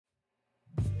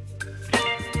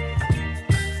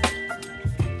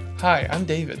Hi, I'm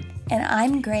David. And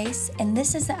I'm Grace, and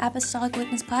this is the Apostolic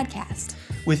Witness Podcast.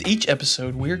 With each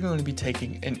episode, we're going to be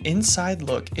taking an inside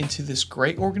look into this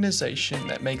great organization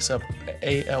that makes up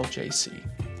ALJC.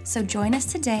 So join us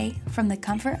today from the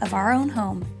comfort of our own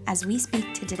home as we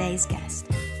speak to today's guest.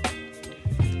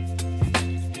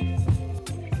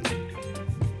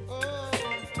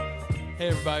 Hey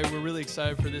everybody, we're really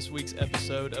excited for this week's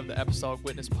episode of the Apostolic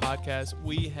Witness Podcast.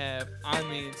 We have,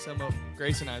 some of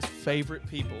Grace and I's favorite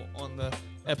people on the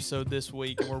episode this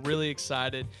week, and we're really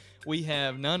excited. We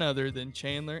have none other than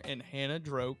Chandler and Hannah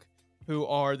Droke, who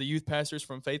are the youth pastors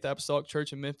from Faith Apostolic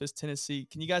Church in Memphis, Tennessee.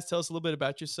 Can you guys tell us a little bit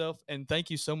about yourself? And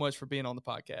thank you so much for being on the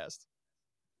podcast.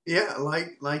 Yeah,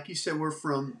 like you said, we're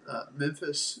from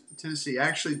Memphis, Tennessee.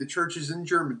 Actually, the church is in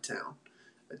Germantown,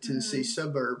 a Tennessee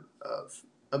suburb of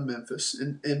Memphis.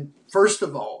 And first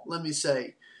of all, let me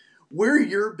say, we're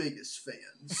your biggest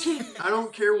fans. I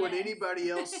don't care what anybody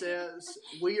else says.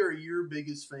 We are your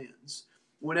biggest fans.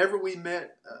 Whenever we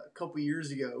met a couple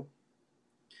years ago,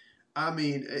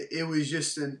 it was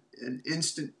just an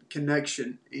instant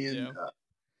connection.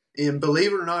 And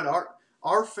believe it or not,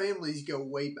 our families go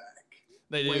way back.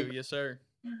 They do, yes, sir.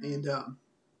 And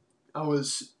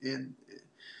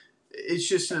it's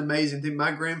just an amazing thing.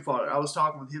 My grandfather, I was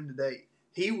talking with him today.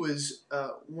 He was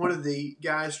one of the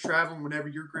guys traveling whenever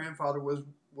your grandfather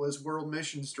was World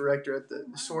Missions Director at the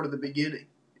sort of the beginning.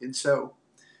 And so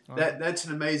that's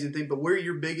an amazing thing. But we're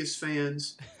your biggest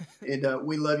fans, and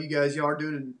we love you guys. Y'all are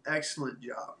doing an excellent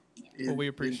job. And, well, we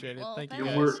appreciate it. Thank you,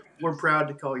 and guys. We're proud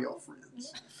to call y'all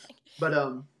friends.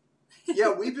 But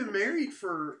we've been married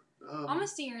for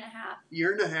almost a year and a half.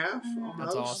 Year and a half, almost.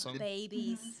 That's awesome.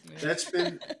 Babies. That's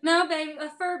been no baby, a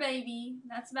fur baby.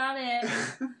 That's about it.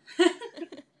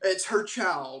 It's her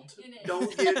child.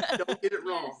 Don't get it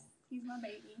wrong. Yes, he's my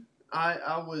baby.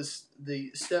 I was the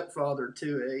stepfather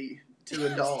to a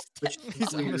dog. Which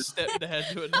is I'm a stepdad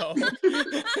to a dog.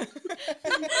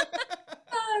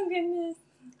 Oh goodness.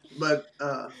 But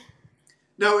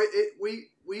no,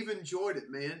 we've enjoyed it,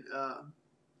 man.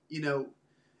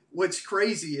 What's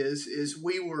crazy is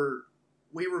we were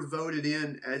voted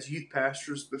in as youth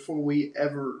pastors before we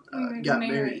ever got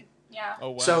married. Yeah.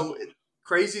 Oh wow. So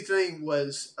crazy thing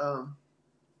was a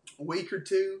week or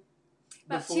two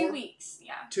about before. 2 weeks.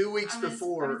 Yeah. 2 weeks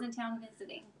before. I was in town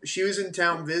visiting. She was in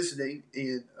town visiting,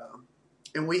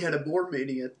 and we had a board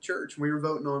meeting at the church. We were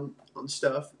voting on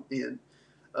stuff, and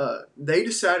they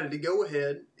decided to go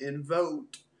ahead and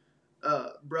vote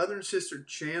brother and sister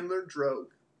Chandler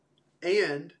Droke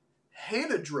and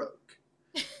Hannah Droke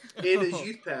in as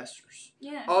youth pastors.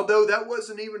 Yeah. Although that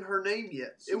wasn't even her name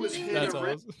yet. It was Hannah. That's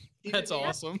awesome. That's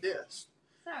awesome. Yes.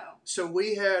 So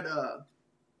we had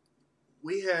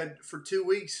for 2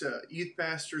 weeks a youth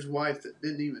pastor's wife that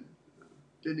didn't even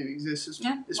exist.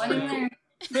 It's pretty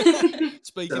cool.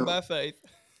 Speaking by faith.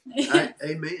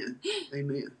 Amen.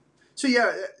 So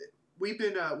we've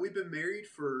been married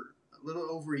for a little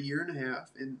over a year and a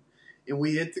half, and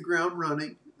we hit the ground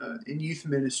running in youth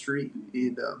ministry,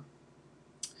 and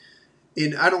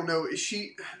I don't know,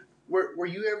 were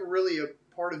you ever really a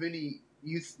part of any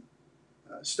youth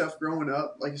stuff growing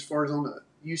up, like as far as on the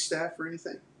youth staff or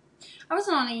anything? I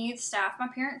wasn't on a youth staff. My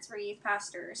parents were youth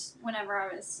pastors whenever I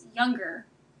was younger.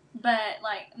 But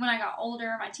like when I got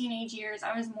older, my teenage years,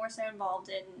 I was more so involved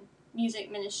in music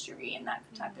ministry and that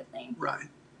type of thing. Right.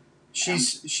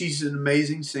 She's an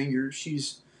amazing singer.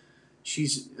 She's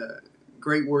a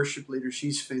great worship leader.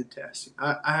 She's fantastic.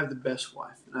 I have the best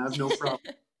wife, and I have no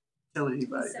problem telling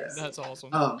anybody that. That's awesome.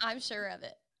 I'm sure of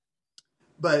it.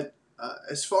 But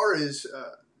as far as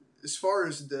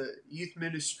the youth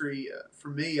ministry, for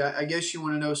me, I guess you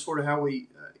want to know sort of how we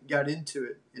got into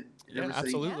it and everything.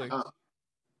 Absolutely.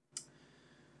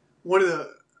 One of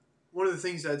the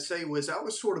things I'd say was I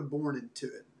was sort of born into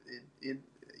it, and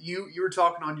you were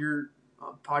talking on your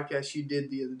podcast you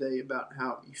did the other day about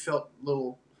how you felt a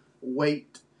little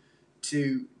weight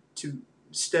to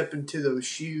step into those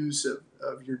shoes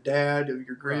of your dad, of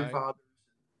your grandfather,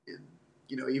 right,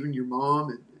 and even your mom,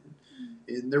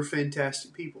 and they're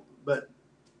fantastic people. But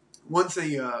one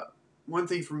thing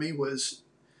for me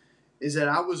is that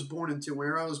I was born into,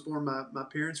 whenever I was born, my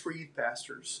parents were youth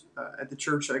pastors at the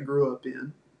church I grew up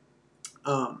in.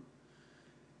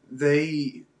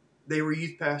 They were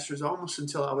youth pastors almost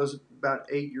until I was about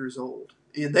 8 years old.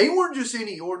 And they weren't just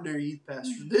any ordinary youth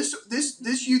pastors.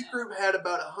 This youth group had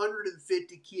about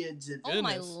 150 kids in it. Oh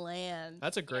my land!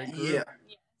 That's a great group. Yeah.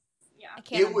 I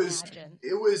can't imagine.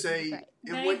 It was a. Right.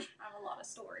 They have a lot of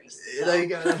stories. So. They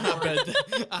got.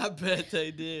 I bet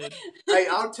they did. Hey,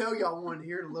 I'll tell y'all one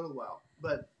here in a little while,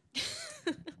 but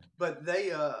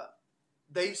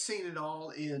they've seen it all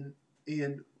in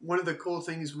And one of the cool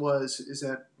things is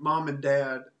that mom and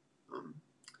dad, um,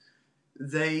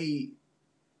 they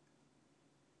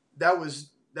that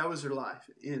was their life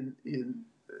in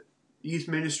youth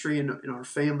ministry and in our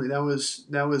family. That was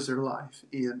their life,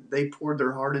 and they poured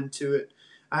their heart into it.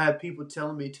 I have people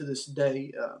telling me to this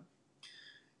day,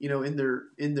 in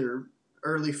their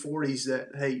early 40s, that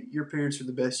hey, your parents are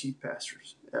the best youth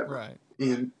pastors ever, Right.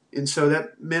 And so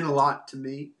that meant a lot to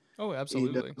me. Oh, And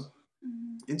absolutely.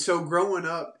 and so growing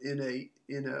up in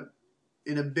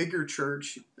a bigger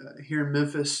church here in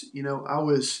Memphis,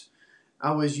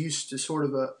 I was used to sort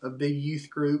of a big youth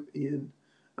group, and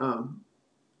um,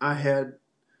 I had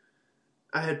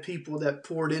people that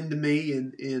poured into me,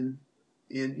 and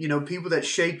people that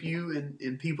shape you,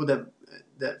 and people that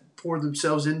pour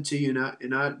themselves into you,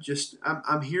 and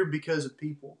I'm here because of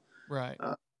people Right.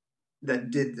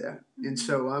 that did that, and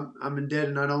so I'm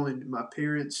indebted not only to my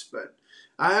parents, but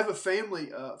I have a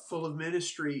family full of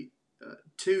ministry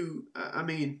too. I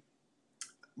mean,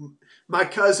 my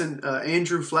cousin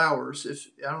Andrew Flowers. If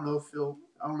I don't know if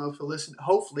he'll listen.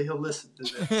 Hopefully, he'll listen to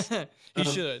this. He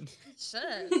Um, should.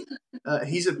 Should.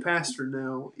 he's a pastor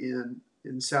now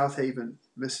in South Haven,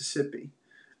 Mississippi,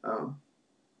 um,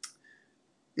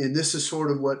 and this is sort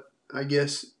of what I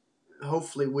guess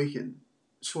hopefully we can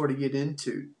sort of get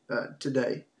into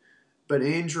today. But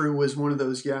Andrew was one of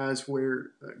those guys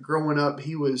where growing up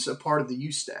he was a part of the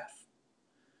youth staff.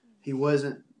 He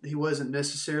wasn't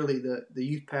necessarily the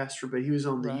youth pastor, but he was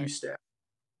on the Right. youth staff,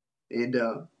 and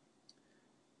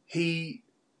he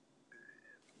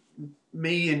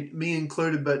me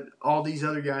included, but all these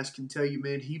other guys can tell you,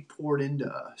 man, he poured into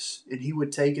us, and he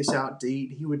would take us out to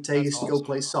eat. He would take That's us to go awesome.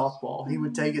 play softball. He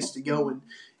would take us to go and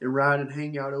ride and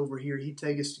hang out over here. He'd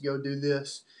take us to go do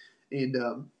this, and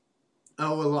I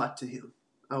owe a lot to him.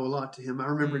 I owe a lot to him. I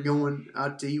remember going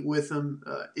out to eat with him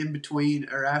in between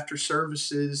or after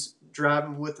services,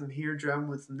 driving with him here, driving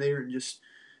with him there, and just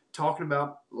talking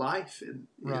about life and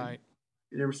Right.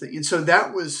 and everything. And so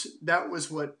that was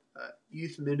what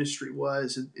youth ministry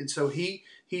was, and so he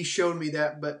showed me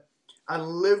that. But I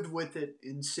lived with it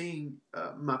in seeing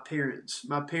my parents.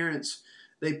 My parents,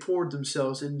 they poured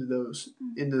themselves into those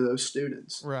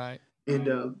students, Right.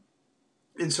 and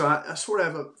so I sort of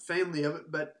have a family of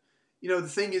it. But the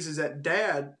thing is that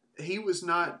Dad, he's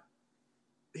not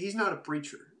a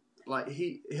preacher. Like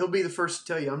he'll be the first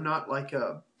to tell you, I'm not like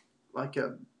a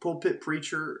pulpit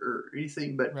preacher or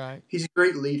anything, but Right. he's a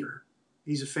great leader.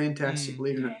 He's a fantastic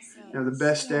leader. Yes, The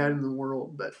best dad in the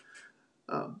world. But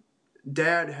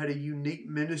Dad had a unique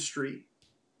ministry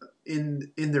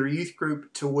in their youth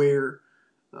group to where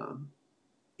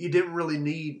you didn't really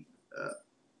need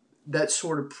that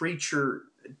sort of preacher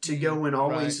to go and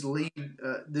always lead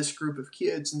this group of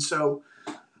kids. And so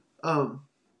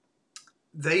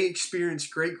they experienced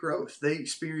great growth. They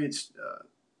experienced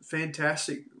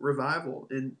fantastic revival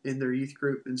in their youth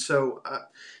group. And so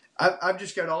I've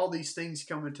just got all these things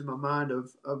coming to my mind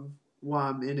of why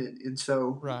I'm in it. And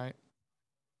so Right.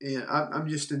 yeah, I'm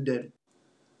just indebted.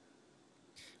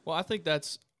 Well, I think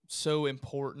that's so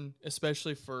important,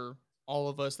 especially for all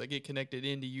of us that get connected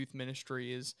into youth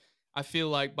ministry. Is I feel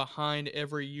like behind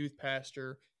every youth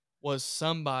pastor was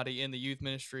somebody in the youth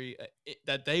ministry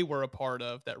that they were a part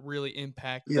of that really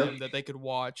impacted Yep. them, that they could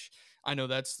watch. I know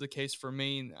that's the case for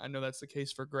me. And I know that's the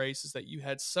case for Grace, is that you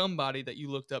had somebody that you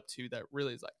looked up to that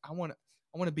really is like, I want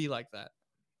to be like that.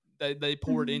 They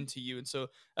poured into you. And so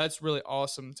that's really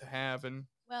awesome to have. And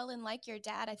Well, and like your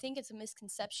dad, I think it's a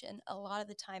misconception a lot of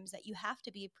the times that you have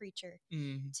to be a preacher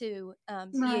mm, to be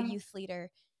a Right. youth leader.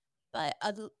 But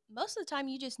most of the time,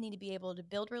 you just need to be able to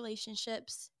build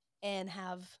relationships and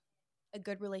have a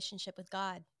good relationship with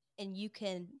God. And you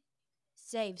can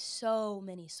save so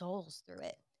many souls through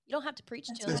it. You don't have to preach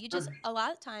to them. You just, a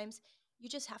lot of times, you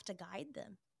just have to guide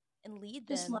them and lead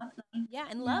Just them. love them. Yeah,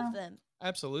 and Yeah. love them.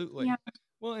 absolutely. Yeah.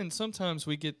 Well, and sometimes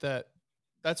we get that.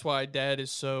 That's why Dad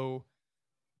is so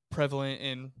prevalent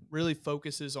and really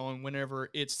focuses on whenever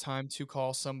it's time to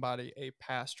call somebody a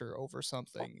pastor over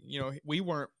something. We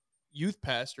weren't youth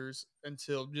pastors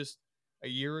until just a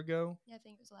year ago, Yeah, I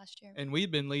think it was last year. and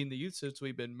we've been leading the youth since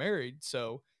we've been married.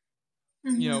 So,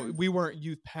 Mhm. we weren't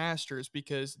youth pastors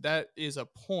because that is a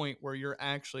point where you're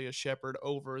actually a shepherd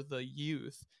over the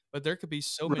youth. But there could be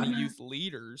so many Right. youth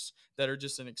leaders that are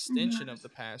just an extension of the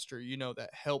pastor, that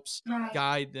helps Right.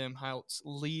 guide them, helps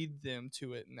lead them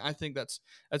to it. And I think that's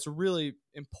really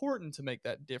important to make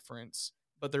that difference.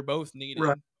 But they're both needed.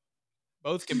 Right.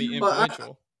 Both can be Well,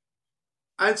 influential.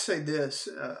 I'd say this.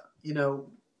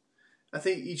 I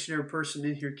think each and every person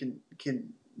in here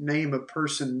can name a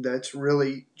person that's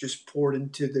really just poured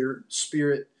into their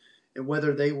spirit and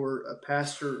whether they were a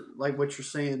pastor, like what you're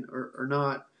saying, or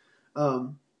not.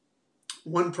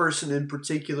 One person in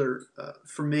particular,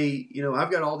 for me,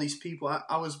 I've got all these people.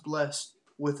 I was blessed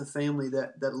with a family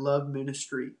that loved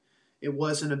ministry. It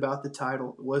wasn't about the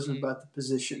title. It wasn't about the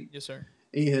position. Yes, sir.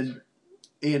 And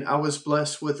I was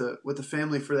blessed with a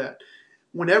family for that.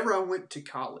 Whenever I went to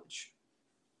college,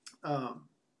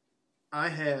 I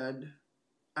had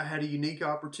a unique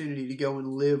opportunity to go and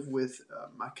live with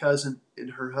my cousin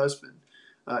and her husband.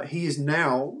 He is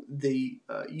now the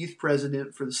youth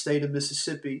president for the state of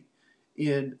Mississippi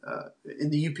in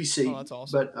the UPC. Oh, that's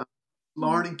awesome. But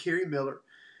Lauren and Carrie Miller,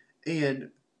 and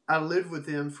I lived with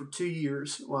them for 2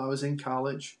 years while I was in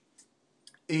college,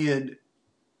 and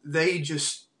they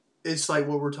just, it's like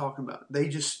what we're talking about. They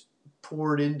just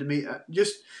poured into me.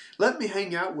 Just let me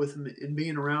hang out with them and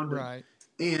being around them. Right.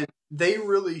 And they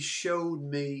really showed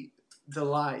me the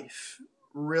life,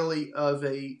 really, of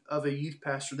a youth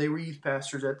pastor. They were youth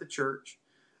pastors at the church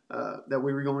that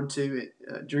we were going to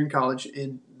during college,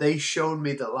 and they showed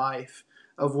me the life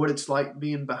of what it's like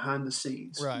being behind the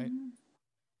scenes. Right.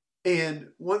 And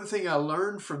one thing I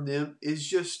learned from them is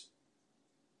just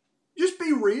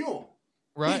be real.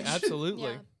 Right.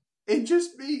 Absolutely. Yeah. And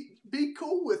just be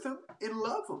cool with them and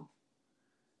love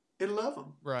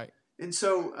them. Right. And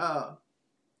so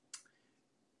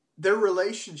their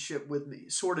relationship with me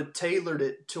sort of tailored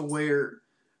it to where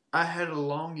I had a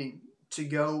longing to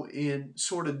go and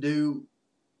sort of do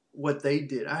what they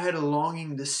did. I had a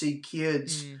longing to see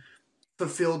kids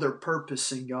fulfill their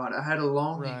purpose in God. I had a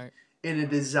longing and a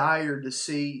desire to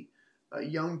see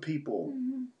young people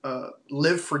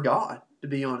live for God, to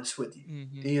be honest with you.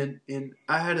 Mm-hmm. And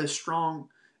I had a strong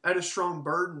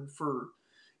burden for,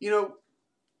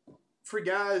 for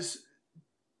guys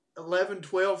 11,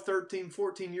 12, 13,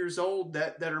 14 years old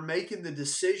that are making the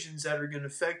decisions that are going to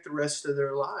affect the rest of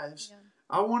their lives. Yeah.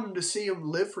 I wanted to see them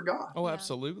live for God. Oh,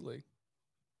 absolutely.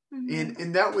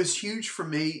 And that was huge for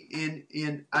me.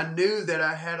 And I knew that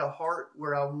I had a heart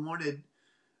where I wanted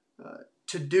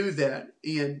to do that.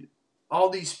 And all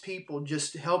these people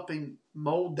just helping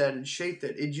mold that and shape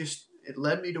that. It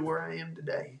led me to where I am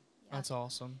today. Yeah. That's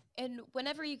awesome. And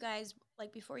whenever you guys,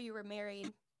 like before you were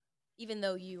married, even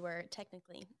though you were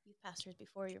technically youth pastors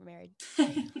before you were married,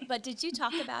 but did you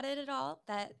talk about it at all,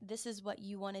 that this is what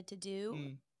you wanted to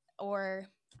do? Or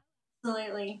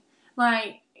Absolutely.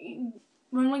 Like,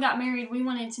 when we got married, we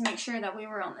wanted to make sure that we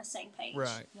were on the same page.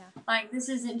 Right. Yeah. Like, this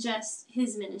isn't just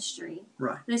his ministry.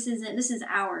 Right. This is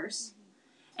ours.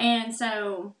 And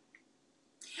so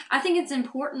I think it's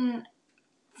important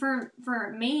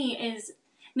for me is,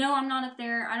 no, I'm not up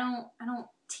there. I don't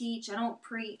teach. I don't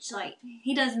preach. Like,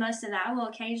 he does most of that. I will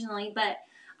occasionally, but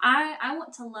I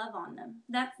want to love on them.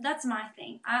 That's my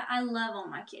thing. I love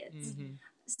on my kids. Mm-hmm.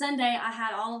 Sunday, I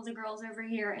had all of the girls over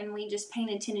here, and we just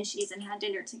painted tennis shoes and had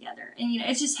dinner together. And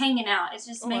it's just hanging out. It's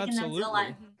just making them feel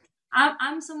like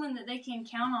I'm someone that they can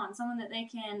count on, someone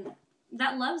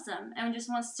that loves them and just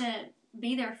wants to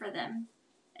be there for them,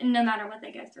 no matter what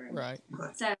they go through. Right.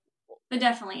 So, but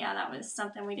definitely, yeah, that was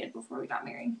something we did before we got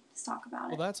married. Let's talk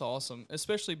about it. Well, that's awesome,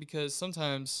 especially because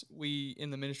sometimes we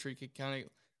in the ministry could kind of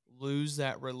lose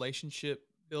that relationship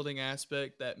building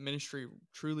aspect that ministry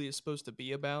truly is supposed to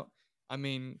be about. I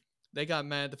mean,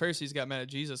 the Pharisees got mad at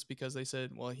Jesus because they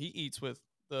said, well, he eats with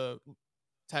the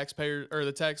taxpayers or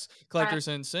the tax collectors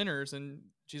and sinners. And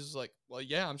Jesus was like, well,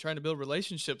 yeah, I'm trying to build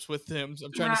relationships with them.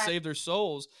 I'm trying to save their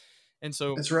souls. And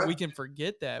so we can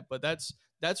forget that, but that's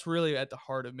really at the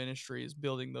heart of ministry, is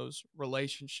building those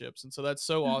relationships. And so that's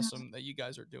so awesome that you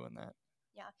guys are doing that.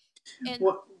 Yeah. And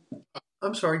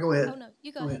I'm sorry, go ahead. Oh no,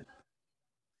 you go ahead.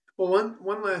 Well,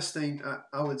 one last thing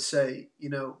I would say,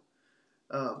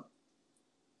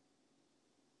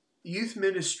 youth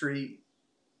ministry,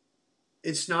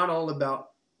 it's not all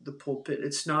about the pulpit.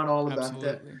 It's not all about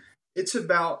that. It's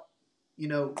about,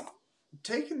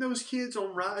 taking those kids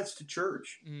on rides to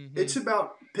church. Mm-hmm. It's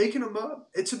about picking them up.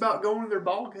 It's about going to their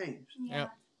ball games. Yeah.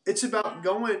 It's about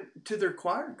going to their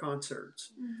choir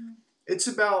concerts. Mm-hmm. It's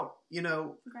about,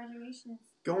 graduations.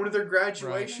 Going to their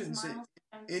graduations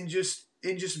and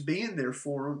just being there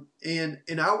for them.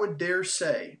 And I would dare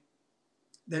say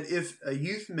that if a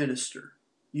youth minister,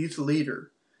 youth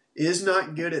leader is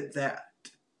not good at that,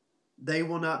 they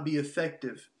will not be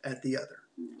effective at the other.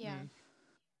 Yeah.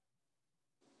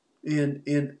 And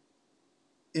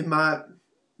in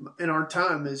our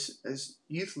time as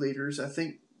youth leaders, I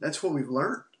think that's what we've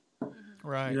learned.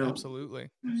 Right. Absolutely.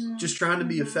 Just trying to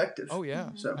be effective. Oh yeah.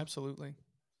 So absolutely.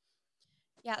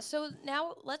 Yeah. So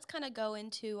now let's kind of go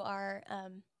into our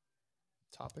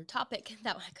topic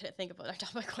that I couldn't think of what our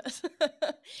topic was.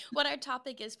 What our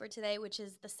topic is for today, which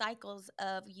is the cycles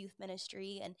of youth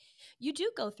ministry. And you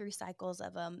do go through cycles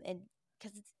of them, and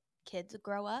because kids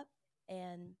grow up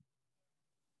and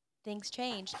things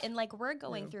change. And like we're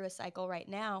going through a cycle right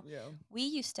now. Yeah. We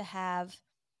used to have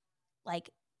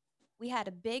we had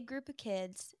a big group of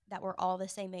kids that were all the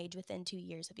same age within 2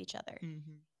 years of each other.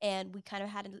 Mm-hmm. And we kind of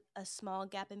had a small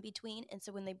gap in between. And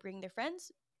so when they bring their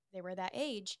friends, they were that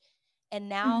age. And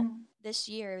now this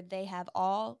year, they have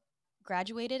all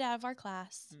graduated out of our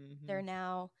class. Mm-hmm. They're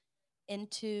now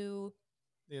into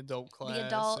the adult class, the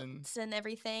adults and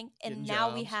everything. And now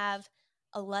jobs. we have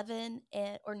 11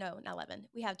 not 11.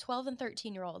 We have 12 and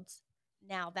 13-year-olds.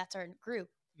 Now that's our group.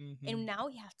 Mm-hmm. And now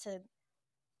we have to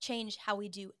change how we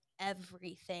do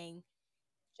everything.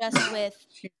 Just with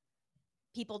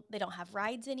people, they don't have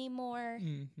rides anymore.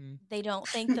 Mm-hmm. They don't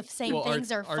think the same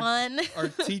things are fun. Our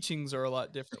teachings are a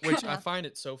lot different, which I find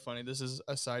it so funny. This is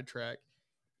a sidetrack.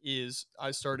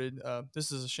 I started,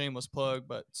 this is a shameless plug,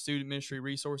 but Student Ministry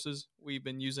Resources, we've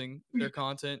been using their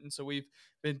content. And so we've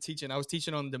been teaching. I was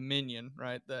teaching on Dominion,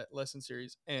 right, that lesson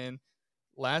series. And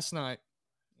last night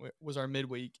was our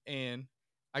midweek, and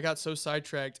I got so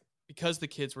sidetracked because the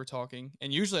kids were talking.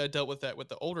 And usually I dealt with that with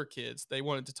the older kids. They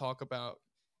wanted to talk about,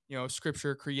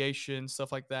 scripture, creation,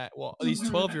 stuff like that. Well, these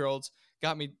 12-year-olds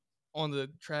got me on the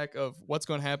track of what's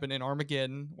going to happen in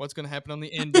Armageddon, what's going to happen on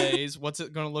the end days, what's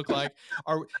it going to look like.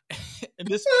 And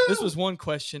this was one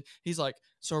question. He's like,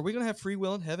 so are we going to have free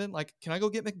will in heaven? Like, can I go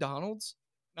get McDonald's?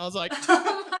 And I was like,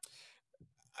 I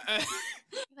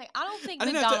don't think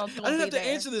McDonald's going to be there. I didn't have to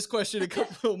answer this question a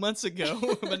couple of months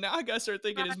ago, but now I got to start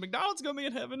thinking, is McDonald's going to be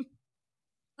in heaven?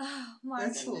 Oh, my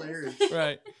That's goodness. hilarious.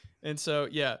 Right. And so,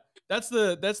 yeah, that's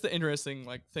the interesting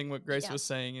thing what Grace was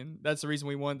saying. And that's the reason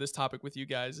we wanted this topic with you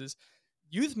guys is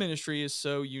youth ministry is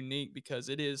so unique because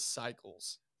it is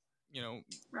cycles.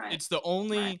 Right. It's the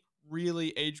only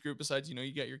really age group besides,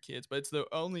 you got your kids, but it's the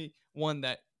only one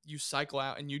that you cycle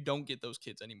out and you don't get those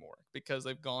kids anymore because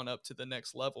they've gone up to the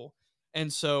next level.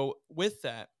 And so with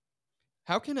that,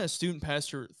 how can a student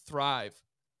pastor thrive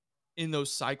in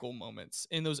those cycle moments,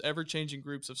 in those ever-changing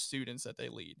groups of students that they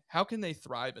lead? How can they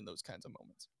thrive in those kinds of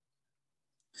moments?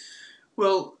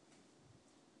 Well,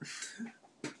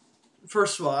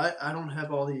 first of all, I don't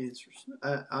have all the answers.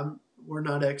 We're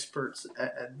not experts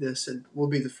at this, and we'll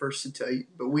be the first to tell you.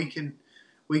 But we can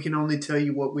only tell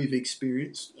you what we've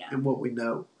experienced and what we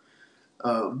know,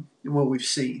 and what we've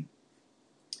seen.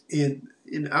 And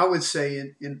I would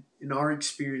say in our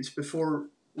experience, before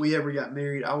we ever got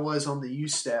married, I was on the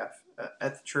youth staff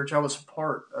at the church. I was a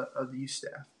part of the youth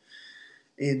staff,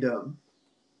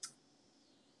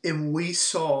 and we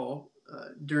saw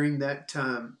during that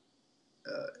time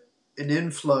an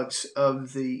influx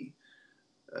of the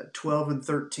 12 and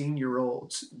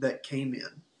 13-year-olds that came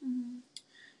in,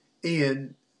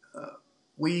 and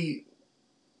we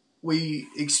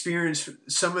experienced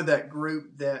some of that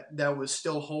group that was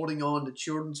still holding on to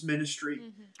children's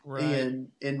ministry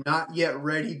and not yet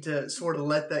ready to sort of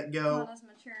let that go. Not as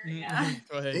mature,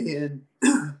 Go ahead.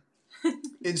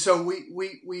 And so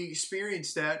we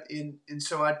experienced that, and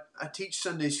so I teach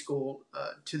Sunday school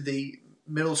to the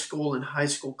middle school and high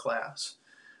school class,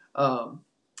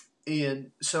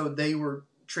 and so they were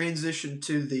transitioned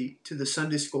to the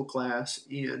Sunday school class,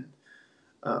 and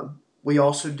we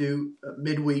also do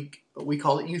midweek. We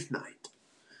call it youth night,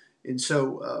 and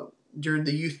so during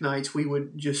the youth nights we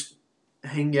would just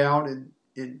hang out and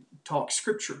talk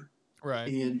scripture, right?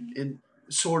 And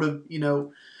sort of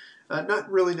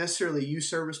not really necessarily youth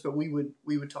service, but we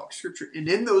would talk scripture. And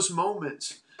in those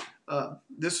moments,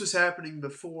 this was happening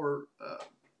before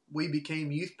we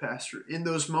became youth pastor. In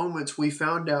those moments, we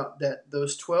found out that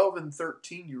those 12 and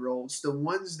 13-year-olds, the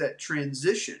ones that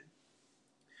transition,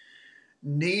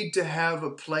 need to have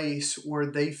a place where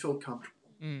they feel comfortable.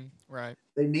 Right.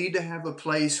 They need to have a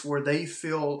place where they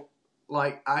feel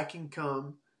like I can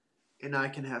come and I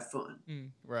can have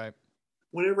fun. Right.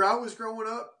 Whenever I was growing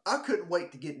up, I couldn't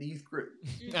wait to get in the youth group.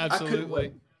 Absolutely. I couldn't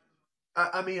wait.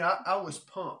 I was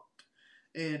pumped.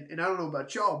 And I don't know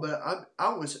about y'all, but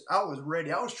I was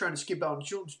ready. I was trying to skip out on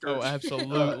children's church. Oh,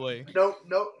 absolutely. No,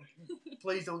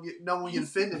 please no one get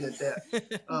offended at that.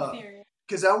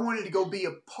 Because I wanted to go be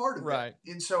a part of it.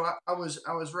 And so I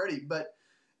was ready. But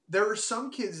there are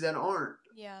some kids that aren't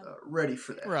ready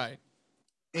for that. Right.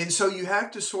 And so you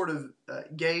have to sort of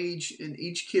gauge, and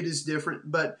each kid is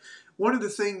different. But one of the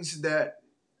things that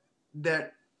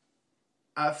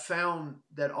I found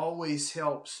that always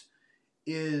helps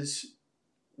is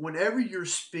whenever you're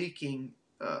speaking,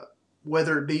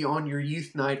 whether it be on your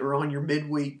youth night or on your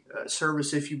midweek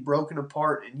service, if you've broken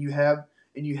apart and you have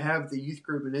and you have the youth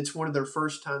group and it's one of their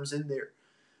first times in there,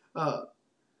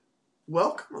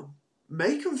 welcome them.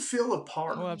 Make them feel a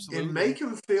part, absolutely. and make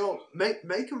them feel.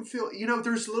 You know,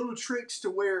 there's little tricks to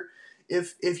where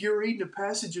if you're reading a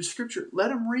passage of scripture, let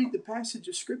them read the passage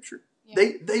of scripture.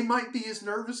 Yeah. They might be as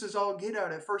nervous as all get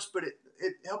out at first, but it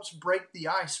helps break the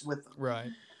ice with them.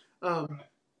 Right.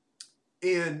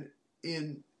 And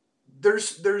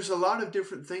there's a lot of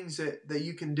different things that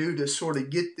you can do to sort of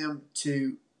get them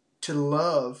to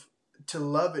love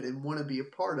it and want to be a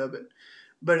part of it.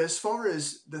 But as far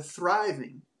as the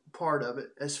thriving part of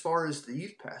it, as far as the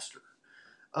youth pastor,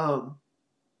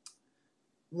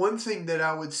 one thing that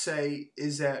I would say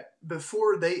is that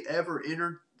before they ever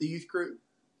enter the youth group,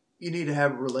 you need to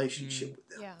have a relationship with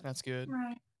them. Yeah, that's good.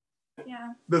 Right.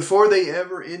 Yeah. Before they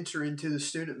ever enter into the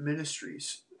student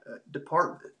ministries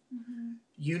department,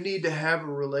 you need to have a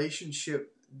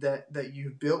relationship that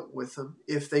you've built with them.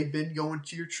 If they've been going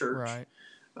to your church, right.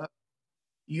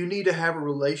 You need to have a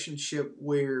relationship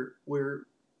where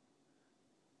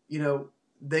you know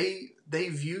they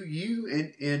view you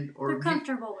and or they're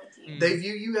comfortable with you. They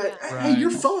view you as, hey, right.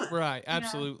 You're fun. Right,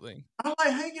 absolutely. I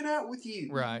like hanging out with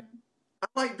you. Right. I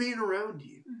like being around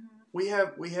you. We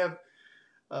have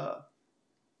a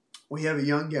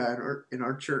young guy in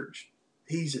our church.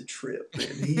 He's a trip,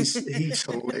 man. He's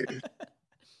hilarious.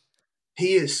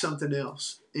 He is something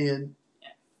else, and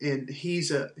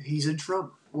he's a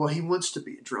drummer. Well, he wants to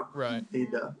be a drummer, right?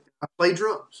 And I play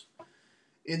drums,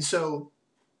 and so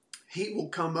he will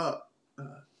come up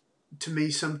to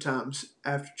me sometimes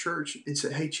after church and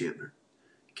say, "Hey, Chandler,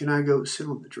 can I go sit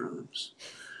on the drums?"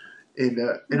 And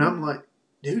I'm like,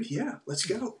 "Dude, yeah, let's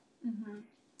go."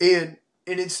 And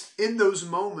it's in those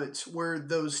moments where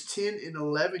those 10 and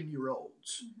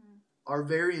 11-year-olds are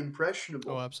very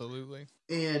impressionable. Oh, absolutely.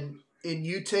 And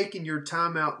you taking your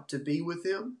time out to be with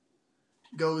them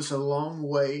goes a long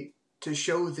way to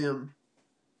show them,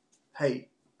 hey,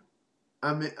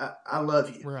 I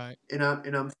love you. Right. And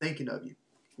I'm thinking of you.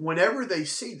 Whenever they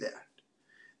see that,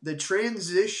 the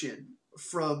transition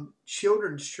from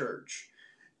children's church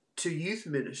to youth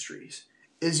ministries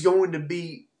is going to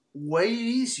be way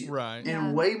easier, right,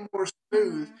 and way more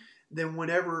smooth than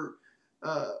whenever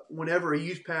a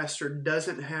youth pastor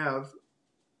doesn't have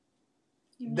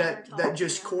that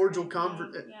just cordial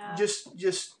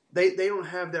just they don't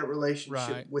have that relationship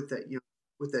right. with that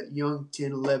young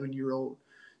 10, 11-year-old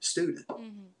student.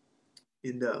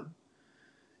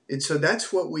 And so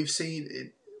that's what we've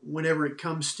seen whenever it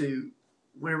comes to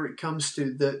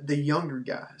the younger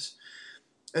guys.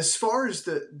 As far as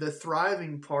the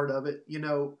thriving part of it, you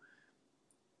know,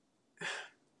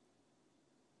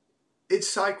 it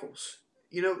cycles.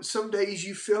 You know, some days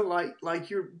you feel like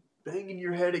you're banging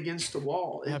your head against the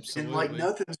wall and like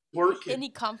nothing's working. Any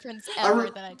conference ever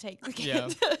that I take the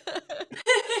kids. Yeah.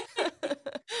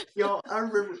 Y'all, I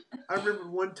remember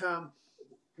one time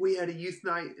we had a youth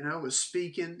night and I was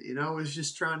speaking and I was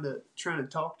just trying to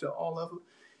talk to all of them.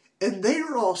 And they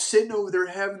were all sitting over there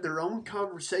having their own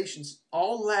conversations,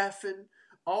 all laughing,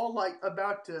 all like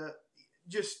about to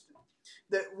just,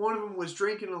 that one of them was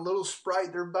drinking a little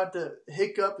Sprite. They're about to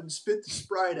hiccup and spit the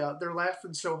Sprite out. They're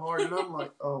laughing so hard. And I'm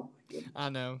like, oh my goodness. I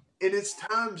know. And it's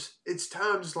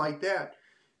times like that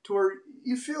to where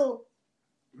you feel,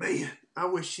 man, I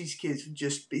wish these kids would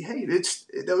just behave.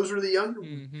 Those are the younger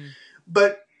ones.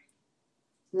 But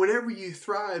whenever you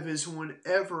thrive is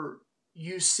whenever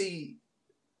you see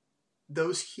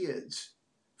those kids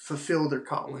fulfill their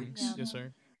callings. Yes,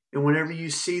 sir. And whenever you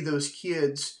see those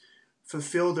kids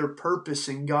fulfill their purpose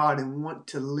in God and want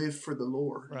to live for the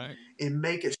Lord, right, and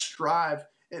make a strive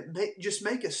and just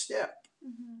make a step.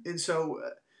 And so,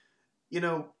 you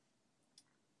know,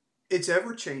 it's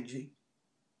ever changing,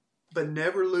 but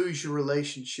never lose your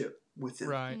relationship with them.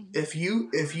 Right. If you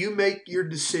make your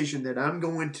decision that I'm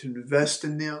going to invest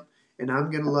in them and I'm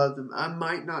going to love them, I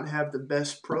might not have the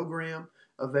best program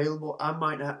available. I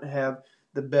might not have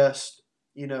the best,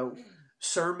 you know,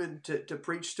 sermon to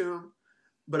preach to them,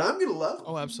 but I'm going to love them.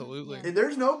 Oh, absolutely. And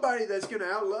there's nobody that's going to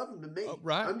outlove them to me. Oh,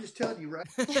 right. I'm just telling you, right?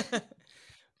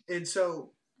 And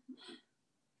so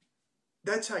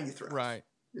that's how you thrive. Right.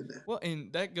 Well,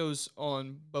 and that goes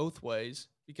on both ways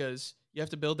because you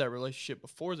have to build that relationship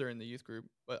before they're in the youth group.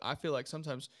 But I feel like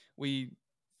sometimes we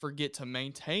forget to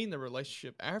maintain the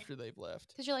relationship after they've left.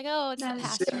 Because you're like, oh, it's the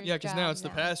pastor's job. Yeah, because now it's the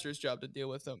pastor's job to deal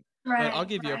with them. Right, but I'll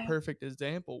give you a perfect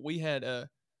example. We had a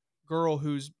girl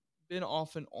who's been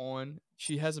off and on.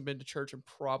 She hasn't been to church in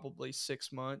probably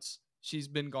 6 months. She's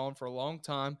been gone for a long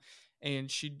time,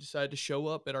 and she decided to show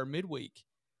up at our midweek.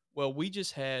 Well, we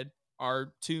just had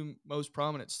our two most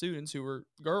prominent students who were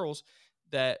girls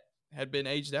that had been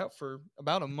aged out for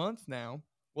about a month now.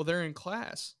 Well, they're in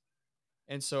class.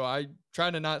 And so I try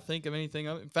to not think of anything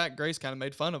of it. In fact, Grace kind of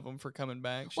made fun of them for coming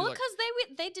back. She's Well, like, because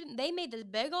they made this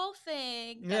big old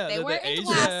thing that yeah, they that weren't they in aged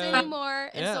class out. anymore,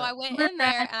 and so Yeah. I went in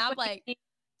there and I'm like,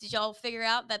 "Did y'all figure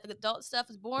out that the adult stuff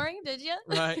is boring? Did you?"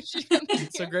 Right. She come in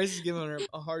So here. Grace is giving her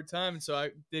a hard time. And so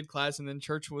I did class, and then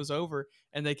church was over,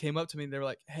 and they came up to me and they were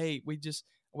like, hey,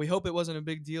 we hope it wasn't a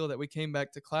big deal that we came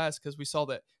back to class, because we saw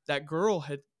that girl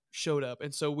had showed up.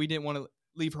 And so we didn't want to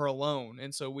leave her alone.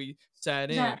 And so we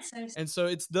sat in. That's so And so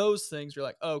it's those things you're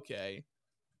like, okay,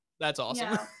 that's awesome.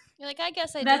 yeah. You're like, I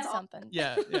guess I That's did something.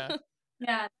 Yeah. Yeah,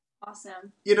 that's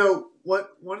awesome. You know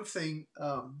what? One thing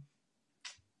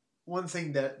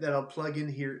that I'll plug in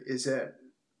here is that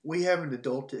we have an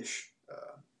adultish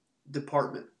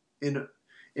department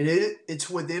it's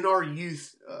within our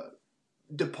youth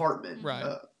department.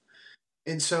 Right.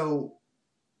 And so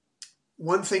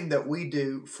one thing that we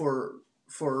do for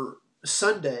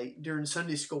Sunday, during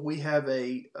Sunday school, we have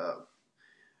a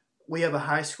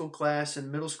high school class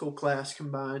and middle school class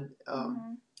combined.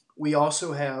 We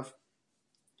also have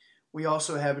an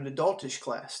adultish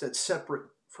class that's separate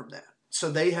from that,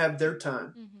 so they have their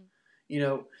time. Mm-hmm. You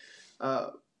know,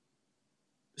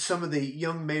 some of the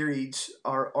young marrieds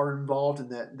are involved in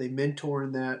that. They mentor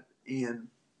in that,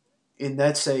 and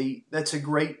that's a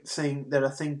great thing that I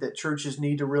think that churches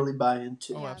need to really buy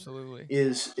into. Oh, Yeah. absolutely.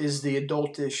 Is the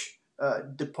adultish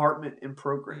department and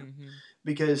program. Mhm.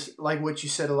 Because like what you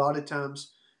said, a lot of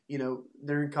times,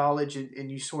 they're in college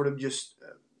and you sort of just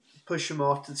push them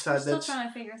off to the We're side. still trying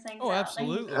to figure things out. Oh,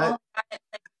 absolutely. Yeah.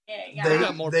 They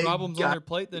got more They problems on got- their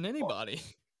plate than anybody.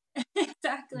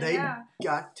 Exactly. They've Yeah.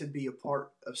 got to be a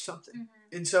part of something.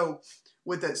 Mhm. And so,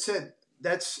 with that said,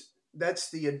 that's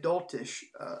the adultish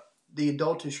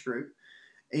group,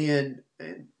 and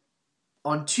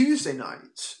on Tuesday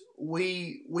nights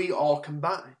we all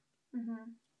combine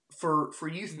Mhm. for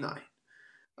youth night.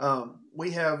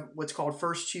 We have what's called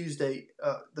First Tuesday.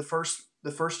 The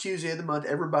first Tuesday of the month,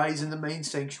 everybody's in the main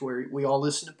sanctuary. We all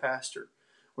listen to pastor,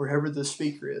 wherever the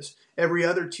speaker is. Every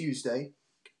other Tuesday,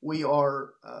 we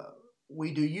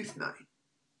do youth night,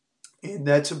 and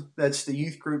that's the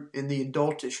youth group and the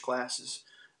adultish classes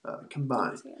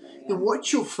combined. Yeah. And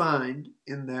what you'll find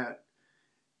in that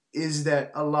is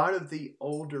that a lot of the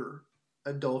older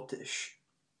adultish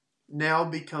now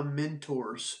become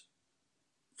mentors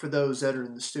for those that are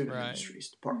in the student Right. ministries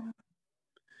department.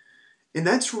 And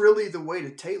that's really the way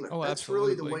to tailor. Oh, that's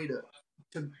really the absolutely. way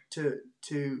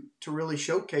to really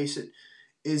showcase it,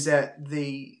 is that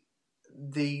the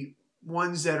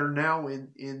ones that are now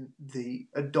in the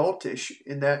adultish,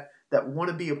 in that want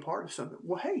to be a part of something.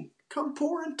 Well, hey, come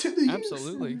pour into the youth.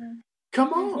 Absolutely. Mhm.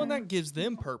 Come on. Well, and that gives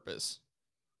them purpose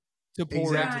to pour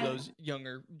Exactly. into those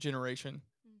younger generation.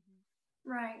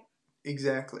 Right.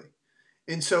 Exactly.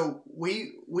 And so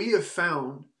we have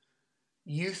found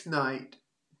youth night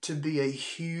to be a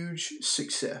huge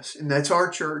success. And that's our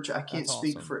church. I can't That's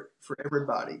speak awesome. for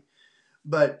everybody.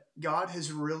 But God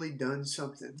has really done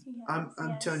something. Yes, I'm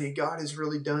yes. telling you, God has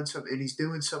really done something, and He's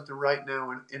doing something right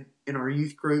now in our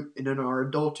youth group and in our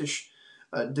adultish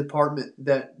department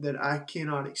that I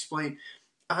cannot explain.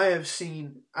 I've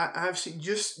seen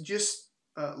just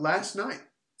last night,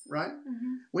 right?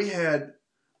 Mhm. We had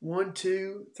 1,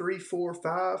 2, 3, 4,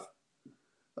 5,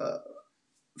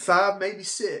 maybe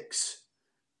 6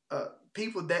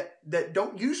 people that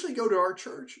don't usually go to our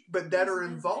church, but that are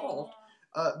involved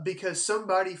because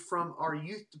somebody from our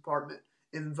youth department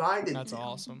invited That's them,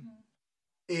 awesome.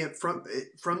 and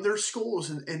from their schools,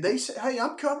 and they say, "Hey,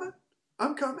 I'm coming."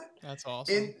 That's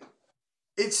awesome. And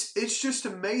it's just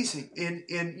amazing.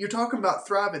 And you're talking about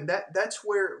thriving. That's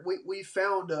where we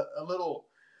found a little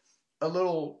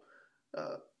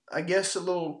I guess a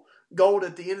little gold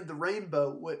at the end of the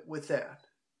rainbow with that.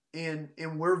 And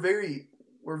we're very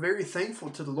thankful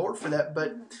to the Lord for that.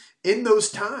 But in those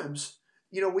times,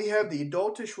 we have the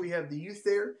adultish, we have the youth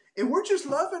there, and we're just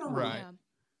loving them. Right. Yeah.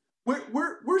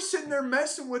 We're sitting there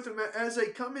messing with them as they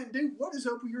come in. Dude, what is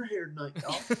up with your hair tonight,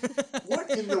 dog? What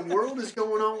in the world is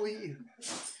going on with you?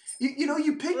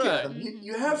 You pick Right. at them.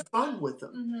 You have fun with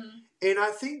them, Mhm. and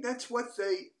I think that's what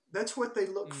they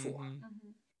look for. Mhm.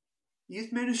 Mhm.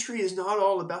 Youth ministry is not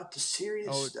all about the serious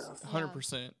Oh, it's stuff.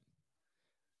 100%.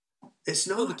 It's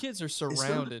not. Well, the kids are It's not.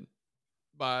 surrounded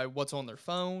by what's on their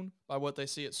phone, by what they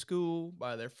see at school,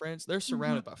 by their friends. They're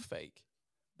surrounded by fake.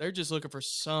 They're just looking for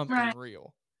something Right.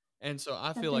 real. And so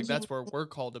I feel Something like that's genuine. where we're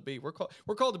called to be. We're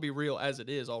called to be real as it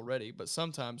is already, but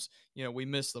sometimes, we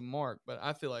miss the mark. But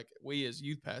I feel like we as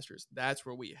youth pastors, that's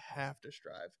where we have to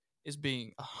strive, is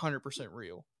being 100%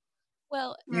 real.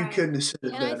 Well, You Right. couldn't have said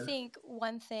it and I better. think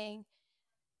one thing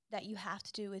that you have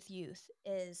to do with youth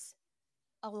is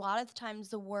a lot of times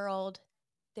the world,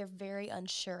 they're very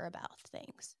unsure about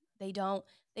things. They don't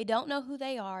know who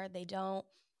they are. It's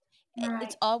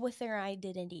Right. all with their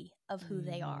identity of who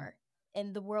they Mhm. are,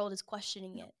 and the world is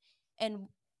questioning it. And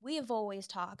we have always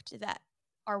talked that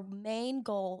our main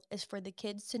goal is for the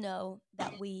kids to know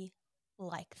that we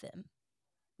like them.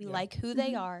 We Yeah. like who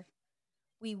they are.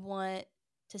 We want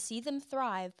to see them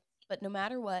thrive, but no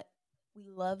matter what, we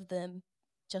love them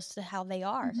just to how they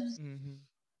are. Mm-hmm.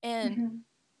 And Mhm.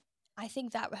 I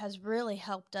think that has really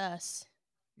helped us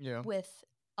Yeah. with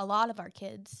a lot of our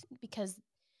kids, because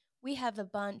we have a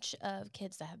bunch of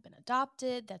kids that have been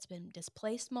adopted, that's been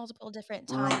displaced multiple different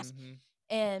times, Mm-hmm.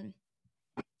 and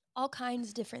all kinds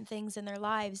of different things in their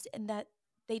lives, and that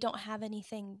they don't have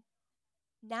anything.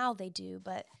 Now they do,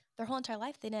 but their whole entire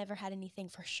life they never had anything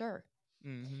for sure.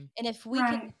 Mm-hmm. And if we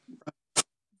Right. can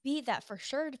be that for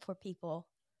sure for people,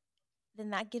 then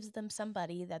that gives them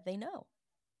somebody that they know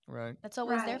Right. that's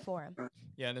always there Right. for them.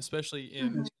 Yeah, and especially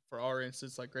in Mhm. for our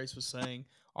instance, like Grace was saying,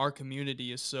 our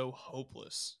community is so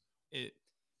hopeless. It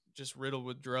just riddled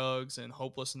with drugs and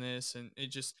hopelessness, and it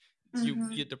just you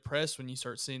Mhm. get depressed when you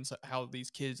start seeing how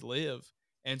these kids live.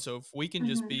 And so, if we can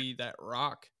just Mhm. be that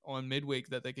rock on midweek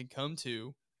that they can come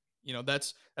to,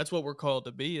 that's what we're called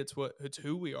to be. It's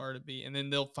who we are to be, and then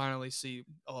they'll finally see,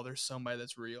 oh, there's somebody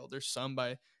that's real. There's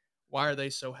somebody. Why are they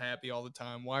so happy all the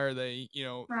time? Why are they,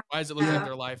 Right. why does it look like Yeah.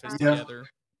 their life is Yeah, together?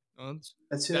 Well,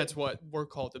 that's that's it. what we're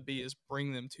called to be, is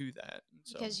bring them to that. And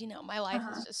so, Because my life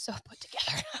Uh-huh. is just so put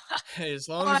together. hey, as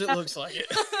long as it looks like it.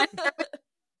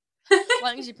 As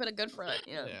long as you put a good front,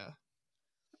 Yeah.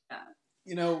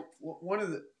 One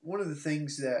of the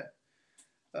things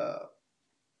uh,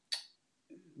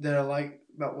 that I like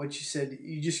about what you said,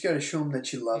 you just got to show them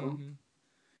that you love them,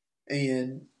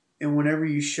 Mm-hmm. and whenever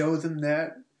you show them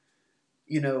that,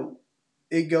 you know,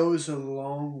 it goes a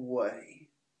long way.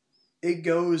 It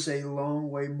goes a long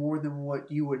way, more than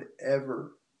what you would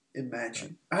ever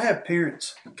imagine. I have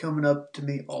parents coming up to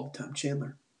me all the time,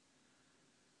 Chandler.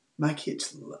 My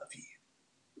kids love you.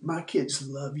 My kids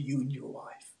love you and your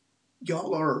wife.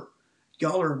 Y'all are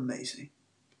y'all are amazing.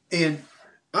 And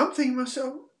I'm thinking to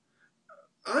myself,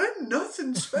 I'm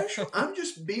nothing special. I'm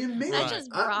just being me. I Right. just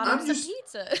brought him I'm some just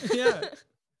pizza.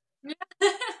 Yeah.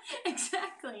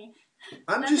 Exactly.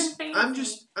 I'm Nothing just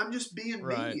fancy. I'm just being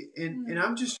Right. me, and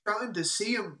I'm just trying to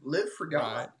see them live for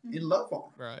God Right. and love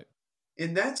on them. Right.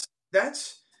 And that's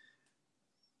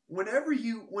whenever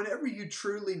you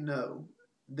truly know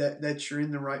that you're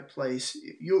in the right place,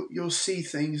 you'll see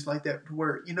things like that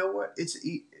where, you know what, it's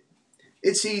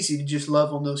easy to just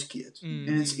love on those kids, and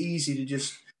it's Mm-hmm. easy to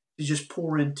just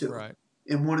pour into them Right.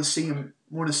 and want to see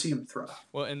them thrive.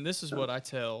 Well, and this is So, what I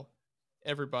tell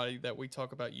everybody that we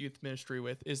talk about youth ministry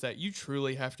with, is that you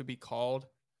truly have to be called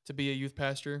to be a youth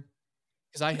pastor.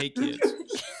 Because I hate kids.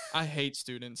 I hate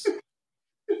students.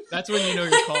 That's when you know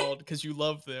you're called, because you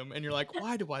love them and you're like,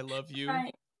 why do I love you?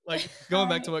 Right. Like, going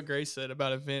back Right. to what Grace said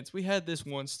about events, we had this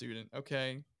one student,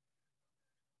 okay?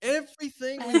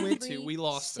 Everything we went to, Every we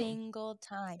lost him. single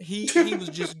time. He was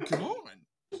just gone.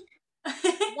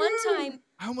 One time,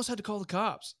 I almost had to call the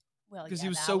cops well, because yeah, he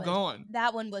was so gone.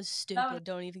 that one was stupid.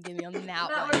 Don't even get me on that That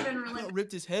one. would have been I really about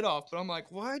ripped his head off, but I'm like,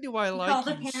 why do I Call like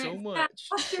the you so parents. much?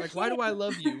 What's your Like, why do I kid?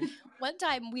 love you? One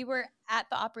time we were at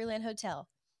the Opryland Hotel,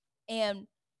 and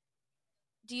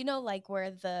do you know like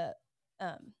where the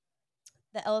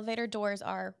elevator doors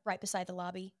are right beside the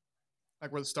lobby?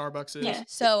 Like where the Starbucks is. Yeah.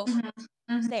 So Mhm. it's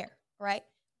Mhm. there, right?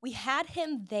 We had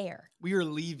him there. We are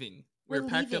leaving. We We're were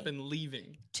packed up leaving. and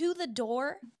leaving. To the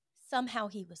door, somehow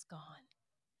he was gone.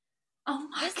 Oh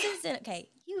my This god. isn't okay.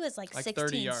 He was like Like 30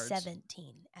 16, yards.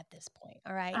 17 at this point,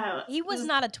 all right? Oh, He was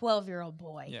not a 12-year-old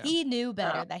boy. Yeah. He knew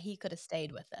better that he could have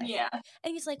stayed with us. Yeah.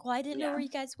 And he's like, well, I didn't know Yeah. where you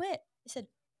guys went. I said,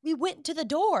 we went to the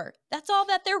door. That's all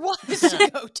that there was Yeah.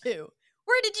 to go to.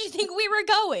 Where did you think we were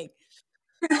going?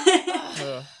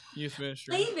 Youth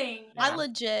ministry. Leaving. I Yeah.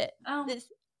 legit, Oh.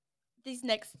 these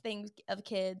next things of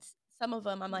kids, some of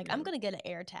them, I'm like, I'm Yeah. going to get an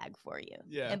air tag for you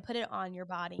Yeah. and put it on your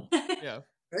body. Yeah.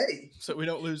 hey, So we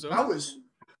don't lose them. I was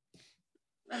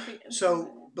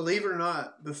so, believe it or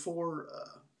not, before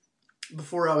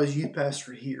I was youth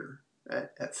pastor here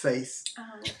at Faith,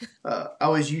 I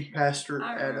was youth pastor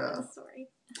I at remember the story.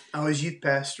 I was youth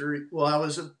pastor. Well, I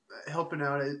was helping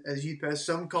out as youth pastor.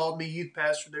 Some called me youth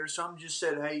pastor there. Some just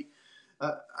said, "Hey,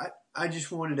 I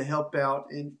just wanted to help out,"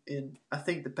 and I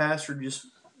think the pastor just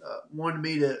wanted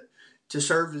me to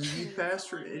serve as youth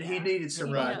pastor, and he needed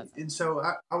somebody, Right. and so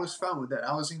I was fine with that.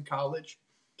 I was in college,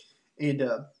 and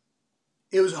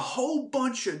it was a whole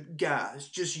bunch of guys,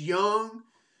 just young,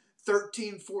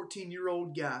 13,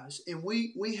 14-year-old guys, and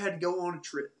we had to go on a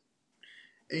trip.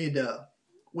 And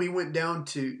we went down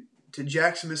to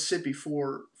Jackson, Mississippi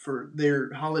for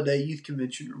their holiday youth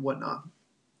convention or whatnot.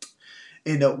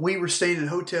 And we were staying in a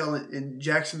hotel in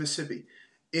Jackson, Mississippi.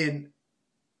 And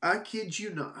I kid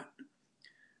you not,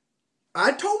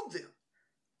 I told them,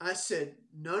 I said,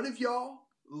 none of y'all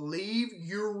leave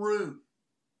your room.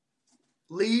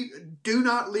 Do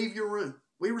not leave your room.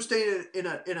 We were staying in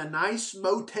a nice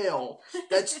motel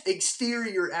that's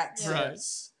exterior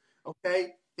access,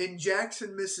 okay, in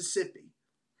Jackson, Mississippi.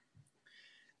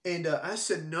 And I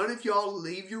said, none of y'all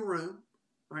leave your room.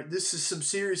 All right, this is some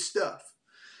serious stuff.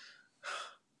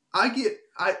 I get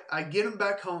them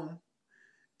back home,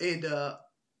 and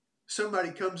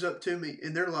somebody comes up to me,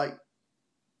 and they're like,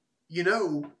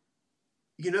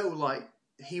 like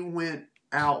he went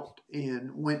out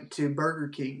and went to Burger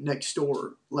King next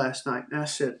door last night. And I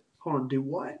said, hold on, do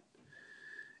what?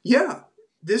 Yeah,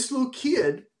 this little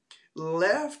kid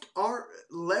left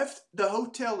the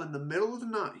hotel in the middle of the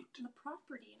night.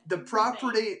 The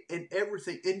property and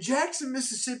everything. And Jackson,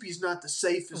 Mississippi is not the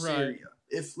safest area,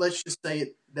 if let's just say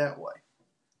it that way.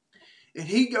 And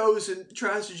he goes and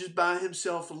tries to just buy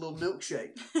himself a little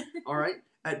milkshake, all right,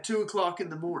 at 2:00 in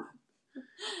the morning.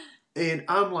 And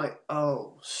I'm like,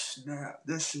 oh, snap,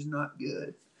 this is not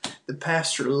good. The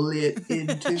pastor lit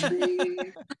into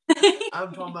me.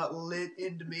 I'm talking about lit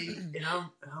into me. And I'm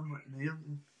like,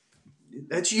 man,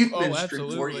 that's youth ministry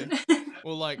for you.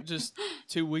 Well, like just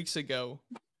 2 weeks ago,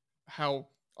 how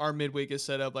our midweek is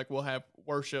set up, like we'll have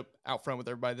worship out front with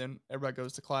everybody, then everybody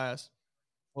goes to class.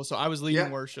 Well, so I was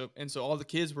leading worship, and so all the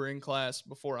kids were in class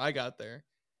before I got there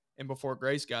and before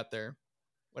Grace got there.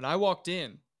 When I walked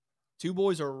in, 2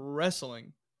 boys are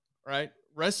wrestling, right?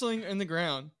 Wrestling in the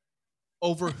ground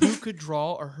over who could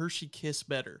draw a Hershey Kiss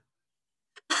better.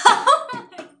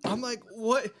 I'm like,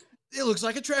 what? It looks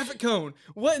like a traffic cone.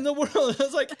 What in the world? I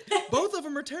was like, both of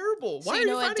them are terrible. Why so are you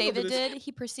know what fighting over David this? did?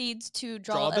 He proceeds to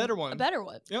draw a better one. A better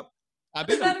one. Yep. I A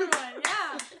beat him. better one,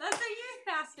 yeah. That's a youth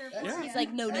pastor for you. He's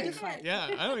like, no need to fight. Yeah,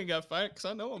 I don't even got to fight because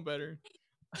I know I'm better.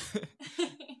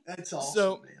 That's awesome,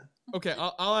 So, man. Okay,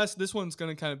 I'll ask. This one's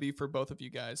going to kind of be for both of you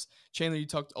guys. Chandler, you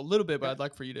talked a little bit, but I'd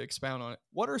like for you to expound on it.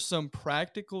 What are some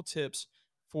practical tips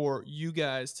for you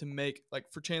guys to make,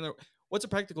 like for Chandler, what's a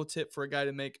practical tip for a guy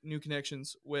to make new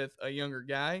connections with a younger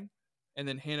guy? And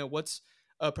then Hannah, what's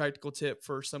a practical tip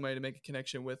for somebody to make a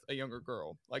connection with a younger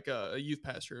girl, like a youth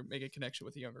pastor, make a connection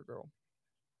with a younger girl?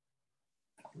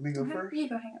 Let me go first? You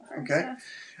go hang up first. Okay.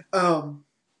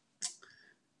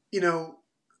 Yeah.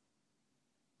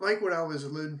 Like what I was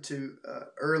alluding to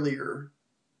earlier,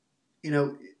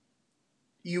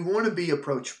 you want to be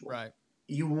approachable. Right.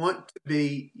 You want to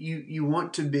be you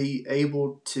want to be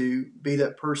able to be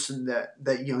that person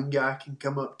that young guy can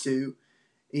come up to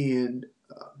and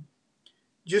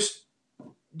just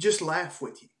laugh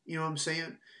with you. You know what I'm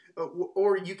saying?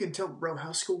 Or you can tell them, bro,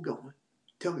 how's school going?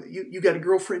 Tell me, you got a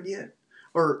girlfriend yet?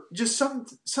 Or just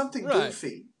something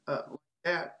goofy like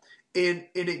that. And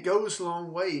it goes a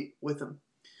long way with them.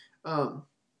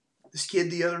 This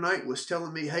kid the other night was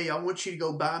telling me, hey, I want you to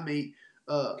go buy me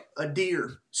a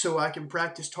deer so I can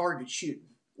practice target shooting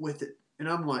with it. And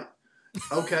I'm like,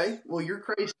 okay, well, you're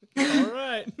crazy. All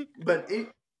right. But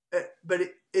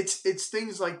it's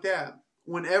things like that.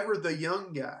 Whenever the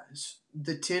young guys,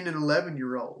 the 10 and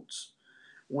 11-year-olds,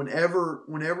 whenever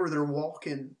they're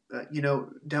walking,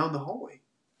 down the hallway,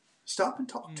 stop and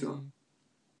talk to them.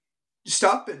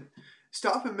 Stop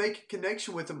and make a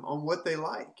connection with them on what they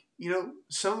like.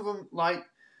 Some of them like,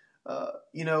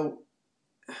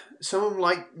 some of them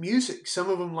like music. Some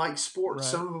of them like sports.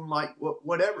 Right. Some of them like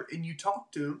whatever. And you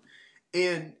talk to them,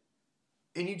 and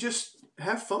you just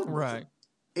have fun with them.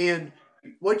 And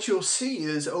what you'll see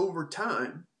is over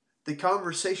time, the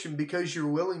conversation, because you're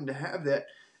willing to have that,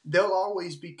 they'll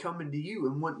always be coming to you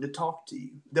and wanting to talk to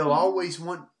you. They'll always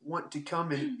want to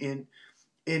come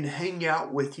and hang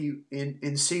out with you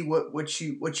and see what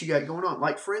you got going on.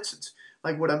 Like, for instance,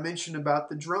 like what I mentioned about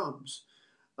the drums.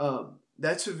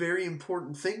 That's a very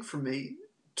important thing for me,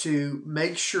 to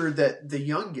make sure that the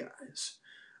young guys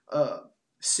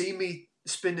see me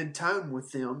spending time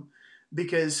with them,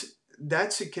 because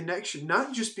that's a connection,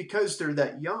 not just because they're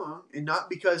that young and not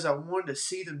because I wanted to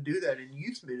see them do that in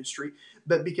youth ministry,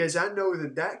 but because I know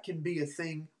that can be a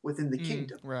thing within the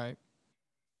kingdom. Right.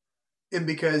 And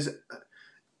because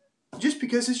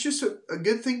it's just a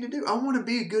good thing to do. I want to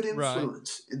be a good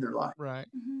influence in their life. Right.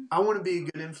 Mm-hmm. I want to be a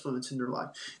good influence in their life.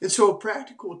 And so a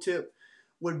practical tip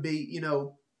would be,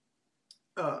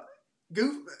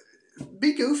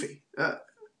 be goofy.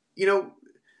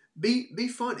 Be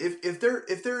fun. If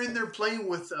they're in there playing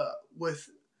with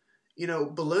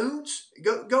balloons.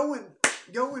 Go and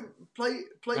play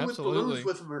with balloons Absolutely.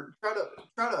 with them, or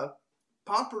try to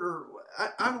pop it, or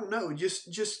I don't know.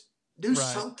 Just do Right.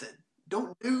 something.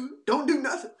 Don't do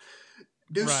nothing.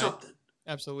 Do Right. something.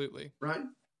 Absolutely. Right.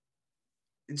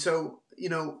 And so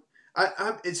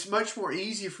it's much more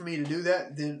easy for me to do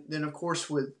that than of course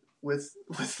with girls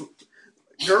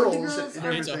and Girls are- It's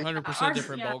everything. 100%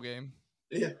 different ball game.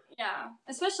 Yeah. Yeah,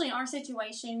 especially in our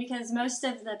situation, because most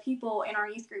of the people in our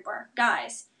youth group are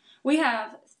guys. We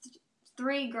have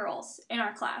 3 girls in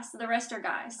our class. The rest are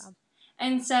guys. Wow.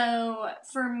 And so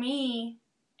for me,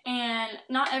 and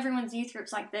not everyone's youth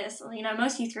group's like this.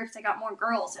 Most youth groups, they got more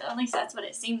girls. At least that's what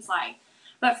it seems like.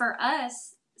 But for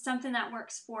us, something that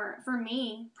works for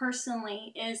me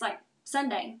personally is like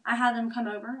Sunday. I had them come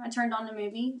over. I turned on the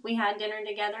movie. We had dinner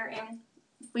together, and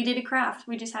we did a craft.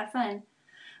 We just had fun.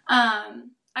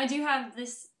 I do have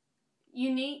this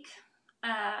unique,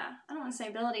 I don't want to say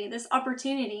ability, this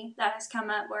opportunity that has come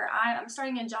up where I'm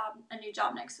starting a new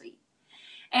job next week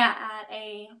at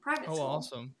a private school. Oh,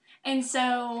 awesome. And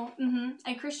so,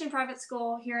 a Christian private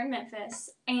school here in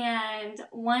Memphis, and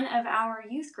one of our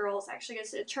youth girls actually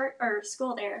goes to church or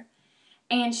school there,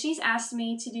 and she's asked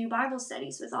me to do Bible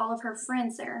studies with all of her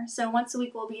friends there. So once a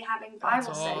week we'll be having Bible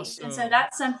That's studies, and so awesome.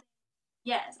 that's something.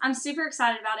 Yes, I'm super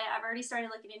excited about it. I've already started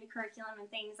looking into curriculum and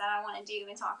things that I want to do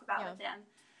and talk about with them.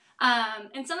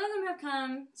 And some of them have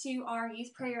come to our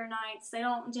youth prayer nights. They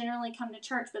don't generally come to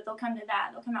church, but they'll come to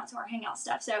that. They'll come out to our hangout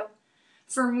stuff. So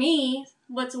for me,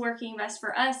 what's working best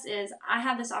for us is I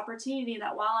have this opportunity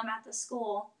that while I'm at the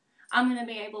school, I'm going to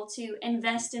be able to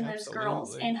invest in those girls,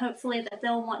 Absolutely. and hopefully that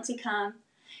they'll want to come.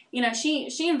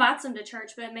 She invites them to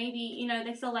church, but maybe,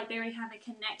 they feel like they already have a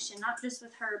connection, not just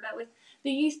with her, but with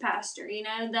the youth pastor,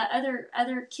 the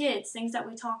other kids, things that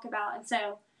we talk about. And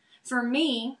so for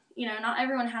me, not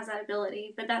everyone has that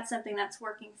ability, but that's something that's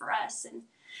working for us. And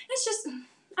it's just,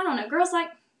 I don't know, girls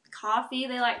like coffee,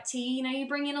 they like tea, you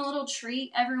bring in a little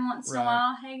treat every once in a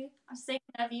while. Hey, I'm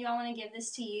thinking of you, I want to give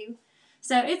this to you.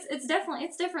 So it's definitely,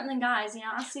 it's different than guys.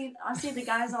 I see the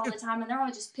guys all the time, and they're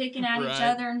always just picking at each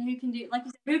other, and who can do, like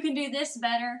you said, who can do this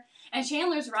better. And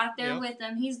Chandler's right there with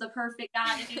them. He's the perfect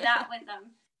guy to do that with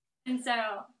them. And so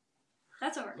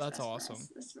that's what works. That's best awesome.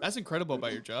 For us. That's incredible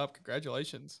about your job.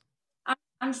 Congratulations.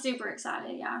 I'm super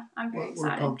excited. Yeah, I'm very We're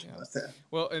excited. pumped about that.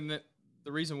 Well, and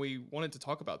the reason we wanted to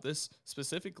talk about this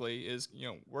specifically is,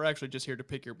 we're actually just here to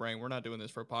pick your brain. We're not doing this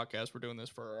for a podcast. We're doing this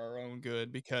for our own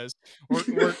good, because we're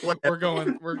picking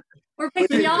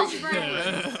y'all's brain.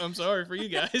 I'm sorry for you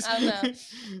guys. I know.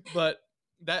 But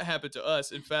that happened to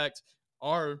us. In fact,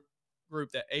 our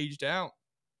group that aged out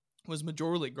was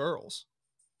majorly girls.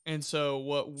 And so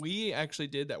what we actually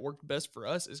did that worked best for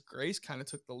us is Grace kind of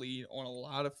took the lead on a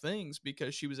lot of things,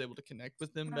 because she was able to connect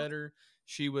with them better.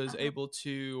 She was able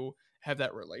to have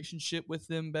that relationship with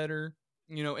them better,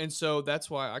 and so that's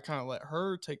why I kind of let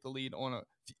her take the lead on a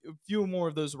few more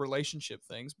of those relationship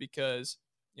things, because,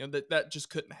 that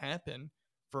just couldn't happen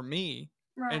for me.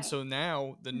 Right. And so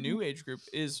now the new age group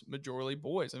is majorly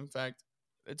boys. In fact,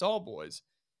 it's all boys.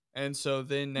 And so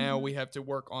then now we have to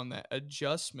work on that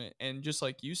adjustment. And just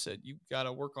like you said, you've got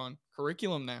to work on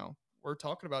curriculum now. We're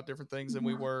talking about different things than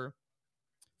we were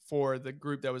for the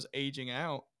group that was aging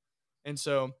out. And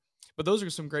so, but those are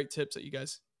some great tips that you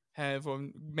guys have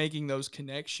on making those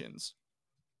connections.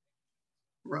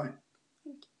 Right.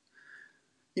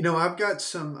 I've got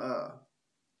some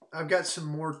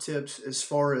more tips as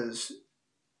far as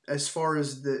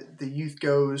the youth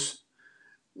goes.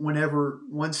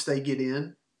 Once they get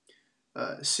in,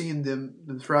 seeing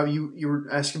them thrive. You were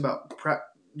asking about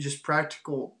just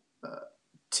practical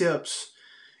tips.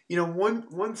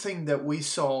 One thing that we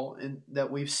saw and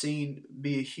that we've seen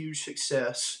be a huge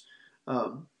success.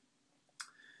 A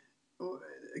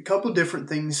couple different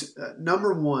things.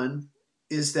 Number one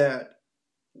is that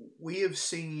we have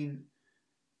seen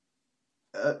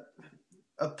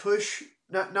a push,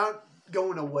 not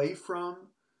going away from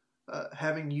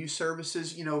having youth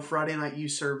services, Friday night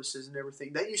youth services and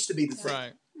everything. That used to be the thing.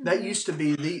 Right. That used to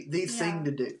be the thing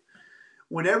to do.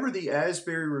 Whenever the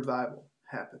Asbury revival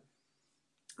happened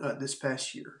this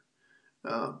past year,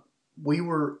 we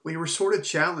were sort of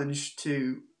challenged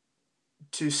to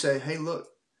say, hey, look,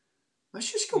 let's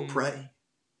just go pray.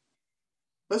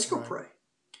 Let's go pray.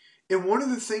 And one of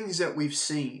the things that we've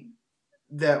seen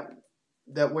that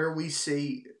where we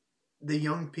see the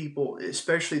young people,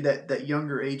 especially that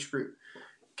younger age group,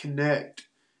 connect,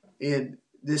 and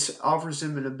this offers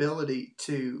them an ability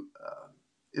to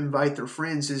invite their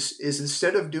friends, is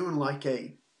instead of doing like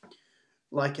a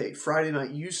Friday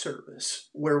night youth service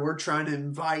where we're trying to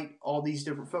invite all these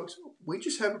different folks, we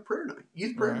just have a prayer night,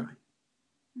 youth prayer night.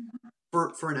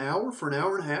 for an hour, for an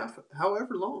hour and a half,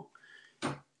 however long.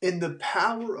 And the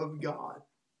power of God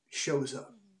shows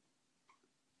up.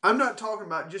 I'm not talking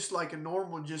about just like a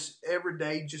normal, just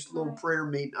everyday, just little prayer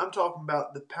meeting. I'm talking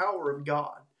about the power of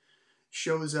God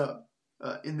shows up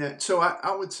in that. So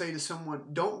I would say to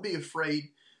someone, don't be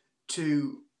afraid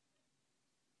to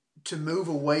move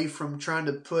away from trying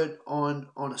to put on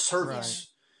a service. Right.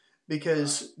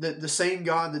 Because the same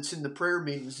God that's in the prayer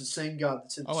meeting is the same God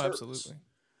that's in the service. Absolutely.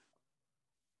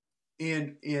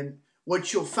 And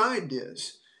what you'll find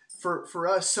is, for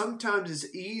us, sometimes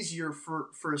it's easier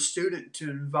for a student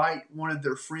to invite one of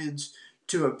their friends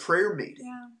to a prayer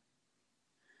meeting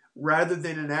rather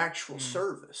than an actual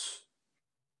service.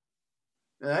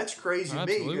 Now, that's crazy to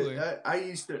me. I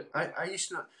used to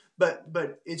not,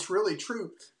 but it's really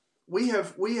true. We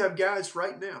have guys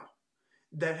right now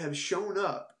that have shown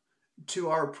up to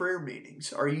our prayer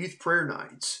meetings, our youth prayer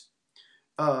nights,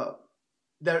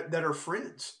 that are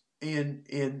friends,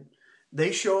 and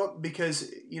they show up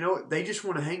because they just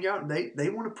want to hang out and they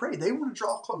want to pray. They want to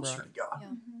draw closer to God. Yeah.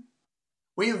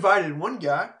 We invited one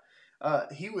guy.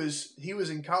 He was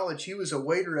in college. He was a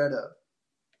waiter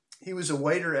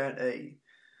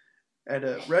at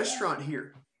a restaurant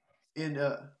here in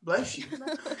bless you.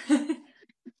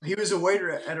 He was a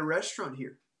waiter at a restaurant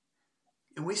here,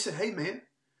 and we said, "Hey, man,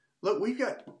 look, we've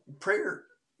got prayer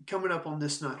coming up on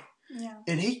this night." Yeah.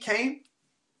 And he came.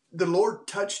 The Lord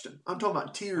touched him. I'm talking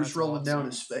about tears rolling down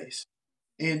his face.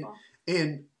 And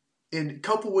a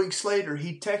couple weeks later,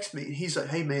 he texted me. And he's like,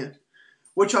 "Hey, man,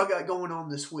 what y'all got going on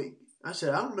this week?" I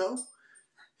said, "I don't know."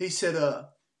 He said,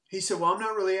 "Well, I'm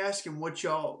not really asking what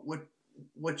y'all want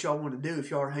to do if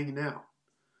y'all are hanging out.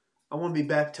 I want to be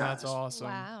baptized." That's awesome.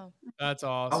 Wow. That's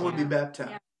awesome. I want to be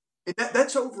baptized. Yeah. And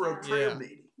that's over a prayer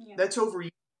meeting. Yeah. That's over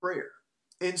your prayer.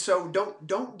 And so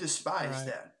don't despise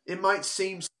that. It might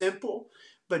seem simple,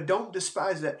 but don't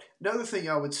despise that. Another thing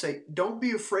I would say, don't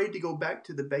be afraid to go back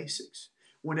to the basics.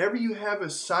 Whenever you have a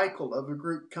cycle of a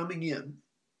group coming in,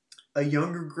 a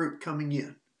younger group coming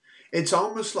in, it's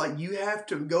almost like you have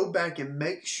to go back and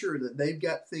make sure that they've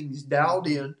got things dialed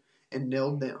in and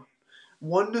nailed down.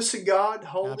 Oneness of God,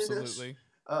 holiness,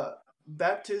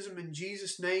 baptism in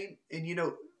Jesus' name,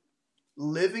 and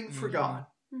living for God.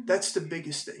 That's the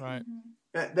biggest thing. Right.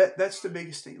 That's the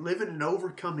biggest thing. Living an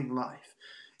overcoming life.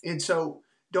 And so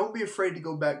don't be afraid to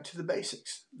go back to the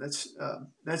basics. That's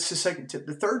the second tip.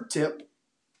 The third tip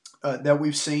that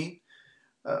we've seen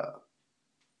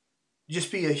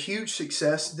just be a huge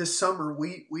success. This summer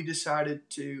we decided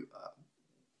to,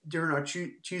 during our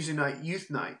Tuesday night youth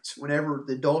nights, whenever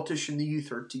the adultish and the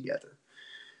youth are together,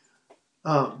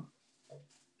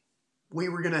 we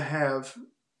were going to have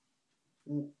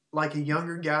like a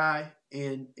younger guy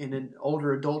and an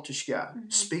older adultish guy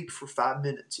speak for 5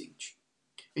 minutes each.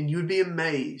 And you would be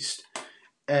amazed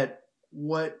at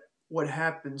what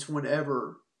happens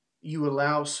whenever you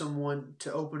allow someone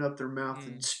to open up their mouth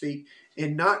and speak,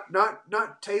 and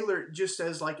not tailor it just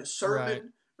as like a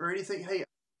sermon or anything. Hey, I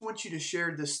want you to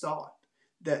share this thought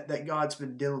that God's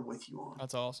been dealing with you on.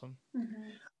 That's awesome.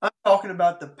 I'm talking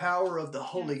about the power of the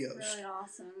Holy Ghost really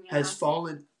awesome. has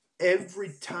fallen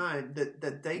every time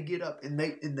that they get up and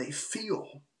they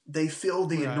feel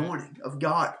the anointing of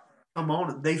God come on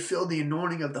them. They feel the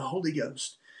anointing of the Holy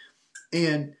Ghost,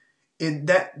 and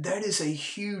that is a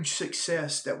huge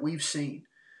success that we've seen,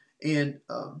 and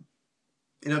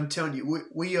I'm telling you,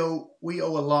 we owe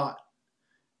a lot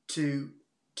to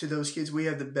those kids. We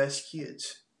have the best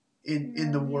kids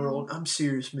in the world. I'm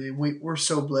serious, man. We're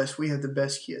so blessed. We have the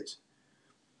best kids.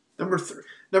 Number three.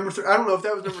 I don't know if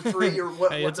that was number 3 or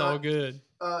what. Hey, it's all good.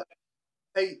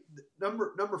 Hey,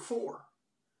 number 4.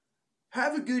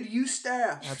 Have a good youth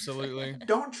staff. Absolutely.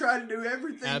 Don't try to do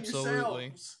everything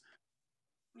yourselves.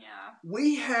 Yeah.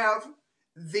 We have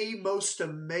the most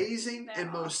amazing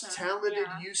and most talented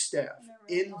youth staff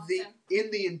in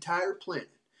the entire planet.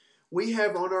 We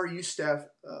have on our youth staff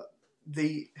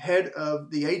the head of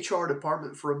the HR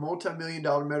department for a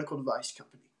multi-million-dollar medical device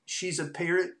company. She's a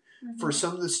parent for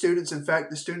some of the students. In fact,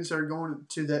 the students that are going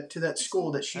to that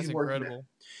school that she's working at.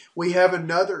 We have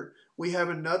another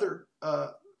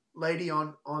lady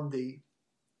on the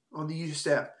youth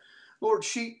staff. Lord,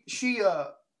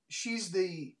 she's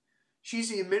the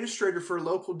administrator for a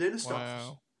local dentist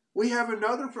office. We have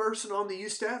another person on the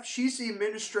youth staff. She's the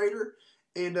administrator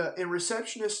and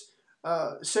receptionist,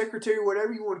 secretary,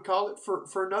 whatever you want to call it,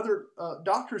 for another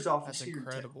doctor's office. That's here.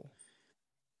 That's incredible.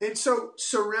 And so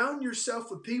surround yourself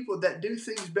with people that do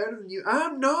things better than you.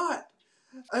 I'm not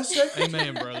a secretary.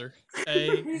 Amen, brother.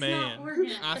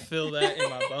 Amen. I feel that in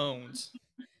my bones.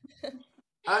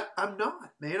 I'm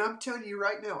not, man. I'm telling you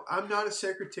right now, I'm not a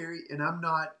secretary, and I'm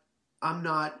not.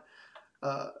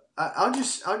 I'll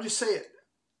just say it.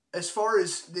 As far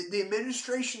as the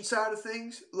administration side of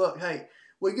things, look, hey,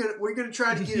 we're gonna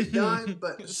try to get it done,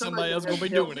 but Somebody somebody's else gonna gonna have be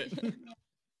to help doing me.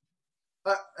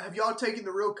 it. Have y'all taken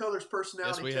the Real Colors Yes,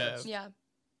 personality we have. test? Yeah.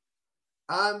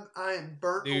 I am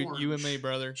burnt Dude, you and me, orange.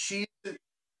 brother. She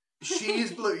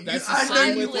is blue. That's the I know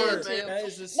same I'm you with blue her. would, man. too. That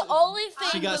is The only thing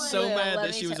she got with so blue, mad let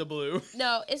that me she was tell- a blue.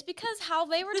 No, it's because how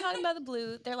they were talking about the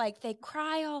blue. They're like they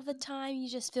cry all the time. You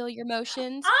just feel your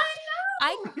emotions. I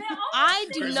know. I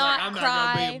do Chris not like, I'm cry.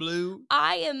 not gonna be a blue.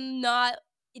 I am not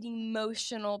an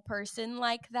emotional person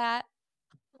like that.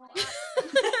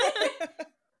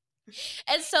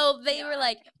 And so they were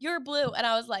like, "You're blue," and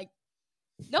I was like,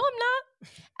 "No, I'm not."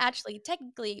 Actually,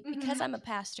 technically, because I'm a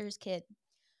pastor's kid,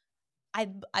 I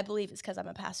believe it's because I'm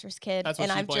a pastor's kid, That's what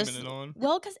and she's I'm blaming just it on.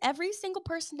 well, because every single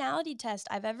personality test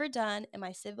I've ever done, and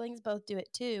my siblings both do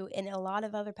it too, and a lot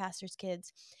of other pastors'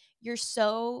 kids, you're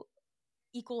so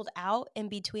equaled out in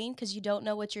between because you don't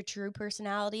know what your true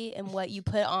personality and what you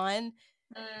put on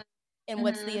and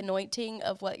what's the anointing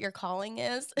of what your calling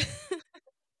is.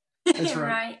 That's right.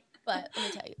 Right. But let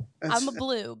me tell you, That's I'm a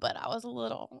blue, but I was a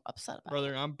little upset about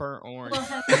Brother, it. I'm burnt orange.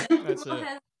 Well, That's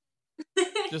it.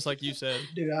 Just like you said.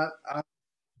 dude.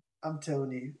 I'm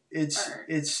telling you, it's Burnt.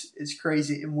 it's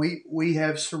crazy, and we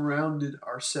have surrounded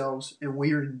ourselves, and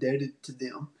we are indebted to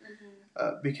them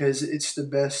because it's the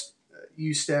best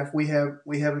youth staff we have.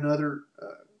 We have another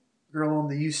girl on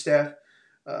the youth staff.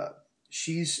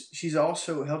 She's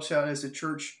also helps out as a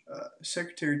church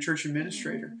secretary, church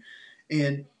administrator,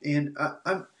 and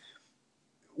I'm.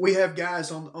 We have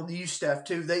guys on the youth staff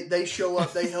too. They show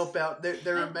up. They help out. They're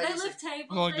They amazing. lift tables.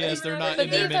 Well, they yes, do they're not But in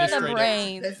the these are the administrative.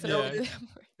 brains. Yeah.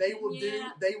 They will do.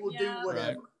 They will do Yeah.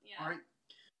 whatever. Yeah. All right.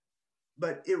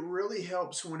 But it really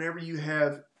helps whenever you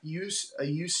have a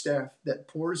youth staff that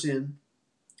pours in,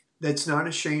 that's not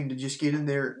ashamed to just get in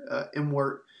there and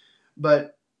work,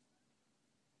 but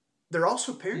they're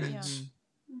also parents.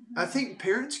 I think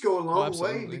parents go a long way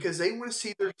absolutely. because they want to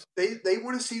see they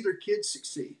want to see their kids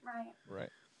succeed. Right. Right.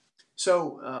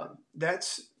 So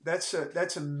that's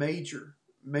a major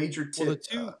tip.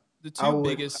 Well, the two I would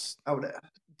biggest add.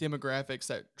 demographics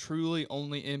that truly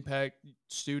only impact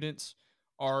students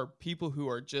are people who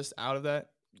are just out of that,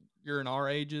 you're in our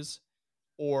ages,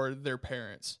 or their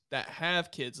parents that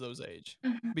have kids those age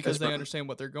because That's they right. understand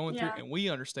what they're going Yeah. through, and we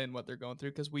understand what they're going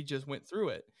through because we just went through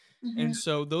it. Mhm. And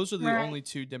so those are the Right. only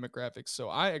two demographics. So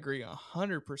I agree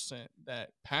 100%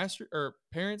 that pastor or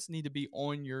parents need to be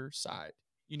on your side.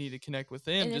 You need to connect with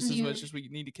them And if just as you- much as we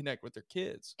need to connect with their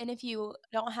kids. And if you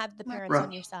don't have the parents Right.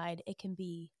 on your side, it can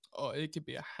be Oh, it could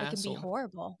be a hassle.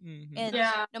 horrible. Mhm. And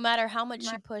Yeah. no matter how much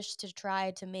you push to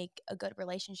try to make a good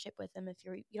relationship with them, if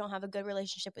you don't have a good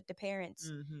relationship with the parents,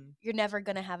 Mhm. you're never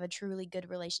going to have a truly good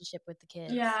relationship with the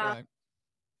kids. Yeah. Right.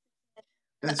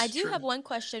 That's I do true. have one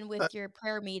question with your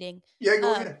prayer meeting. Yeah,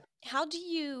 go ahead. How do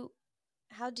you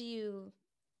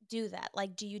do that?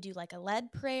 Like, do you do like a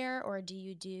led prayer, or do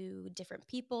you do different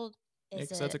people? Yeah,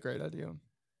 'cause that's a great idea.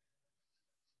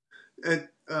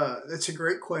 That's a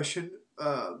great question.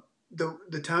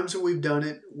 The times that we've done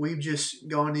it, we've just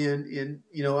gone in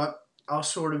and I'll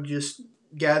sort of just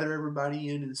gather everybody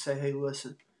in and say, hey,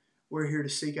 listen, we're here to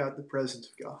seek out the presence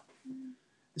of God.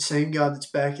 The same God that's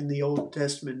back in the Old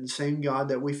Testament, the same God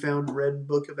that we found in the Red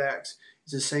Book of Acts,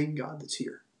 is the same God that's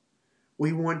here.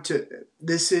 We want to.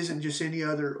 This isn't just any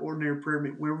other ordinary prayer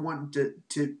meeting. We're wanting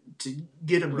to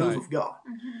get a move Right. of God,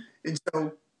 Mhm. and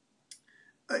so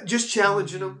just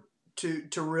challenging them to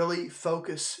really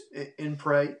focus and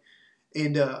pray,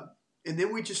 and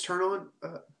then we just turn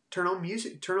on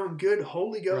music, turn on good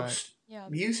Holy Ghost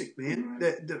music, man.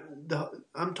 The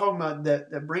I'm talking about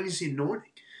that brings the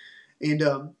anointing, and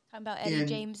Talking about Eddie and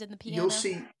James and the piano. you'll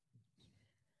see.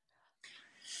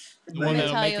 The one Let me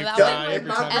that'll tell make you, you that cry one- every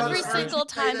time. every you listen to it. single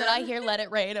Say time that that. I hear "Let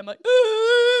It Rain," I'm like,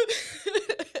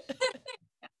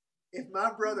 If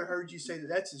my brother heard you say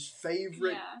that's his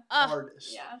favorite Yeah.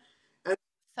 artist, Yeah.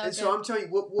 and so I'm telling you,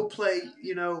 we'll play.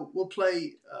 We'll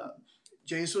play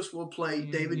James Lewis. We'll play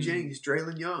David Mhm. Jennings,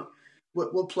 Draylen Young.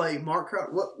 We'll play Mark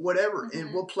Crowder, whatever,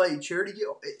 and we'll play Charity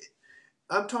Gill.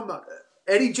 I'm talking about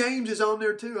Eddie James is on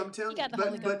there too. I'm telling You you, got the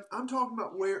Holy but I'm talking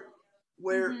about where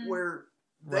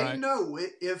they Right. know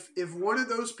if one of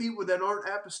those people that aren't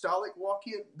apostolic walk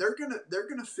in, they're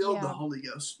gonna feel the Yeah. Holy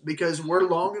Ghost because we're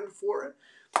longing for it,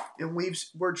 and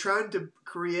we're trying to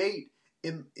create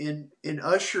and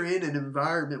usher in an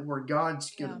environment where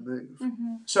God's gonna move.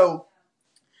 Mhm. So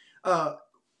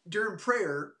during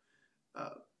prayer,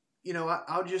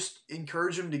 I'll just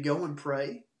encourage them to go and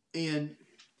pray, and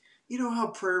you know how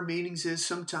prayer meetings is.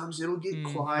 Sometimes it'll get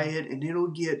quiet and it'll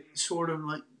get sort of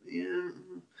like, yeah.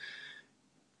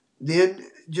 Then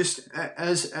just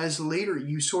as a leader,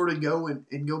 you sort of go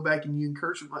and go back and you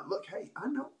encourage them like, look, hey, I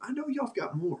know y'all have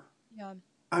got more. Yeah.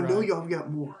 I know y'all have got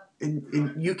more.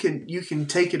 And you can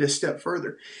take it a step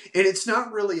further. And it's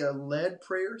not really a led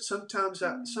prayer. Sometimes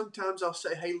I'll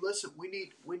say, hey, listen, we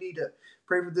need to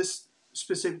pray for this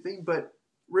specific thing, but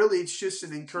really it's just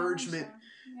an encouragement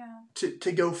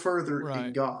to go further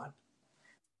in God.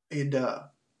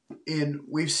 And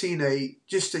we've seen a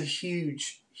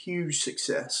huge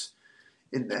success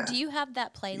in that. Do you have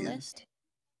that playlist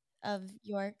of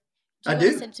your? Do I you want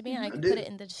to do. send it to me? And I can do. put it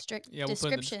in the Yeah, we'll put it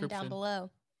in the description down below,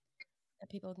 that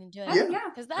people can do it. Yeah,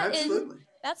 Because absolutely.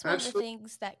 that's one of the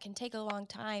things that can take a long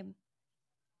time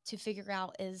to figure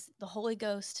out is the Holy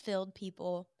Ghost filled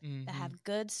people that have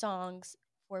good songs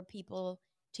for people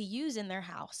to use in their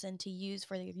house and to use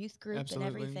for their youth group and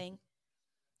everything.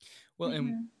 Well,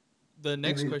 and the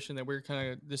next question that we're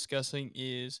kind of discussing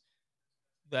is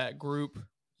that group.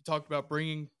 You talked about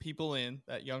bringing people in,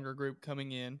 that younger group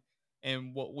coming in,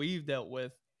 and what we've dealt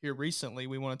with here recently.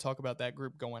 We want to talk about that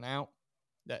group going out,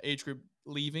 that age group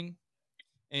leaving.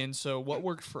 And so what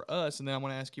worked for us, and then I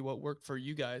want to ask you what worked for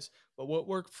you guys, but what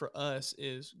worked for us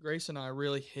is Grace and I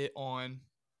really hit on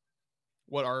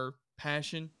what our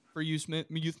passion for youth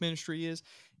ministry is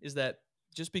that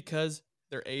just because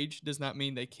their age does not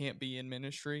mean they can't be in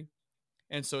ministry.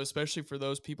 And so especially for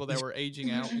those people that were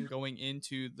aging out and going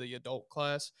into the adult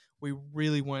class, we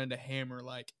really wanted to hammer,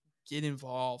 like, get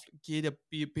involved,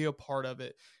 be a part of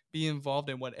it, be involved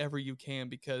in whatever you can,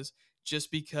 because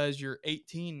just because you're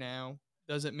 18 now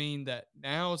doesn't mean that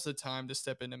now is the time to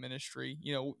step into ministry.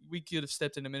 You know, we could have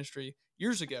stepped into ministry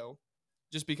years ago.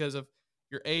 Just because of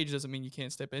your age doesn't mean you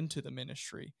can't step into the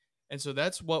ministry. And so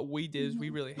that's what we did, is we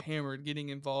really hammered getting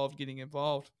involved,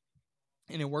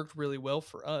 and it worked really well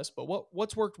for us. But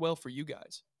what's worked well for you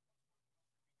guys?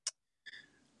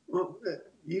 Well,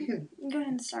 you can go ahead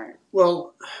and start.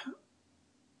 Well,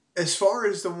 as far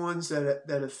as the ones that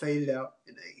have faded out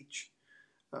in age,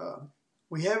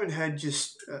 we haven't had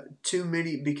just too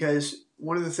many, because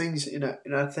one of the things, and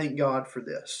I thank God for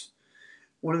this,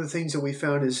 one of the things that we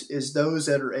found is those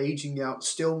that are aging out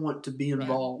still want to be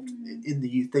involved in the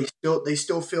youth. They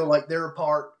still feel like they're a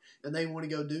part, and they want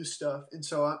to go do stuff. And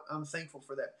so I'm thankful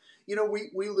for that. You know,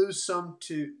 we lose some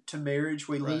to marriage.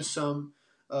 We lose some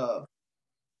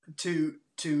to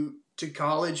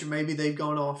college. Maybe they've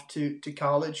gone off to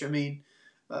college. I mean,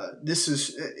 this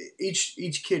is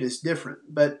each kid is different,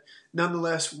 but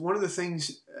nonetheless, one of the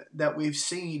things that we've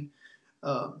seen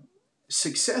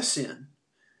success in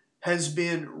has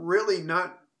been really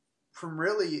not from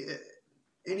really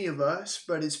any of us,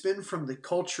 but it's been from the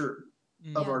culture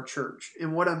of our church.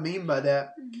 And what I mean by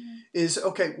that is,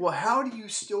 okay, well, how do you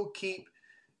still keep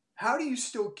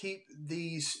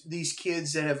these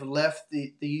kids that have left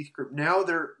the youth group? Now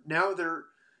they're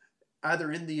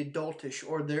either in the adultish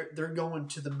or they're going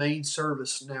to the main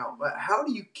service now. But how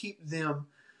do you keep them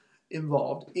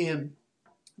involved? And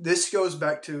this goes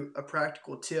back to a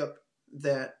practical tip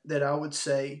that I would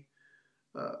say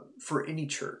for any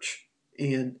church.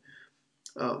 And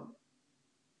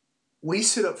we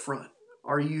sit up front.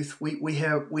 Our youth, we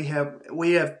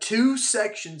have two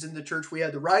sections in the church. We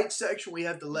have the right section, we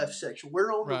have the left section.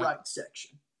 We're on the right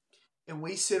section, and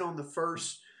we sit on the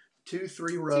first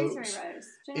 2-3 rows.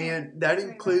 And that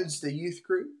includes the youth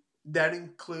group. That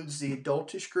includes the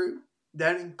adultish group.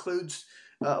 That includes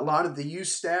a lot of the youth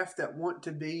staff that want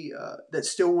to be that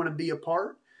still want to be a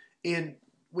part. And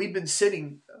we've been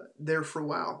sitting there for a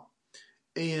while,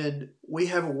 and we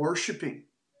have a worshiping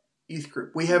youth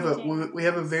group. We have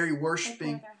a very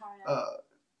worshiping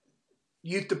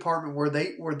youth department where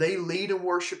they lead in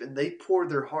worship and they pour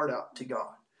their heart out to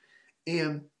God.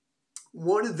 And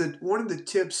one of the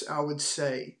tips I would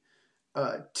say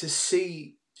to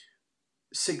see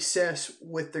success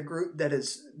with the group that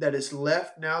is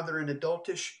left now, they're in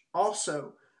adultish,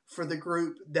 also for the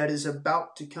group that is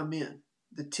about to come in,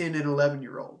 the 10 and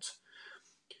 11-year-olds.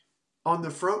 On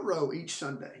the front row each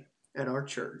Sunday at our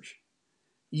church,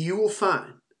 you will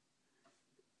find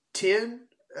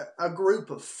a group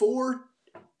of 4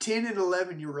 10 and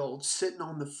 11-year-olds sitting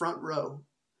on the front row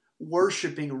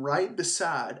worshiping right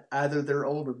beside either their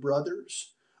older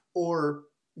brothers or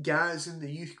guys in the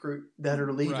youth group that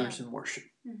are leaders in worship.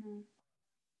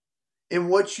 And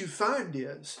what you find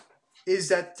is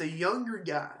that the younger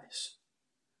guys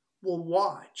will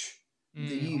watch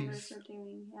the youth.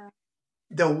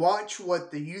 They'll watch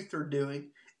what the youth are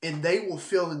doing, and they will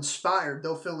feel inspired.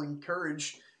 They'll feel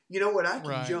encouraged. You know what? I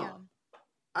can jump.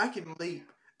 I can leap.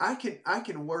 I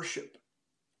can worship.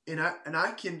 and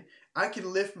I can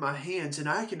lift my hands and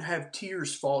I can have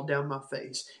tears fall down my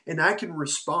face and I can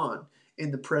respond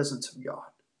in the presence of God.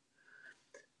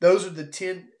 Those are the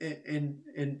 10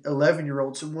 and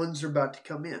 11-year-olds, the ones that are about to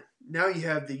come in. Now you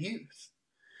have the youth.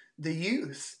 The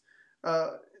youth,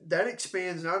 that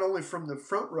expands not only from the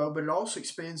front row, but it also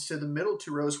expands to the middle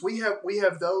 2 rows. We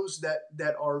have those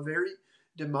that are very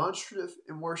demonstrative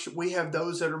in worship. We have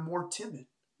those that are more timid.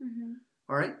 Mm-hmm.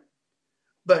 All right?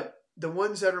 But the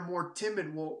ones that are more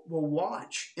timid will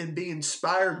watch and be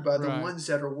inspired by the ones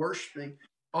that are worshiping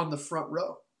on the front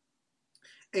row.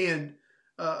 And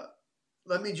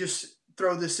let me just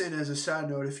throw this in as a side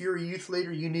note. If you're a youth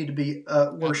leader, you need to be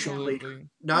a worship leader.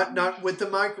 Not with the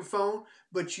microphone,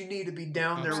 but you need to be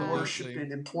down there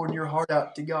worshiping and pouring your heart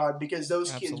out to God, because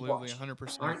those kids watch.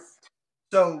 100%. All right?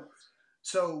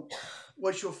 So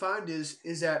what you'll find is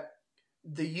that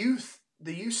the youth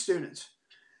students,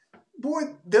 boy,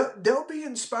 they'll be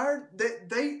inspired.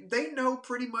 They know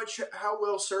pretty much how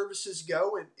well services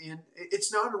go, and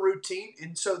it's not a routine,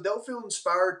 and so they'll feel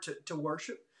inspired to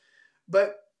worship.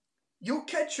 But you'll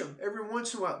catch them every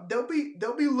once in a while. They'll be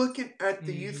looking at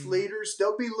the youth leaders.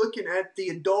 They'll be looking at the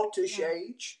adultish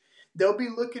age. They'll be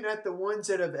looking at the ones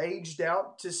that have aged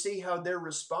out to see how they're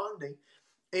responding.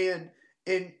 And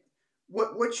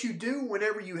what you do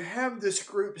whenever you have this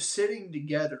group sitting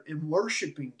together and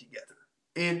worshiping together,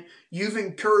 and you've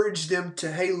encouraged them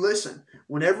to, hey, listen,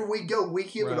 whenever we go, we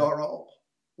give it our all.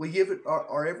 We give it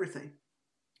our everything.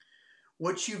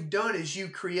 What you've done is you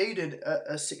created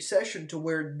a succession to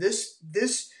where this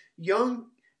young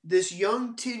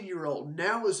 10-year-old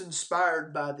now is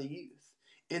inspired by the youth,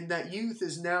 and that youth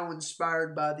is now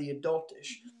inspired by the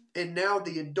adultish, and now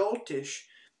the adultish,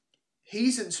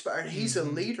 he's inspired. He's a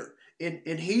leader,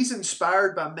 and he's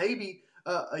inspired by maybe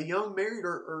a young married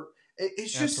or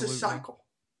it's just a cycle.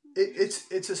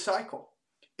 It's a cycle,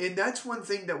 and that's one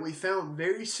thing that we found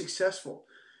very successful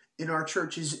in our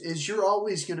church is you're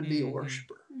always going to be a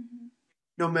worshiper,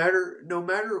 no matter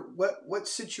what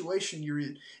situation you're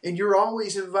in, and you're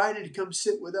always invited to come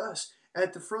sit with us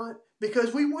at the front,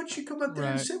 because we want you to come up there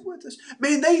and sit with us.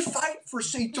 Man, they fight for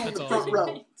seats on the front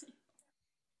row.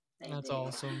 That's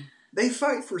awesome. They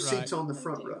fight for seats on the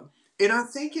front row, and I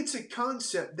think it's a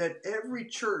concept that every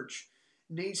church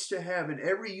needs to have, and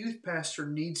every youth pastor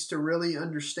needs to really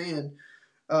understand.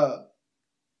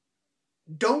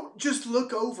 Don't just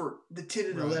look over the 10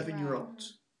 and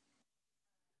 11-year-olds.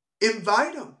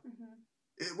 Invite them.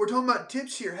 We're talking about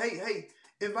tips here. Hey,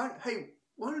 invite. Hey,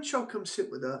 why don't y'all come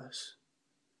sit with us?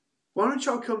 Why don't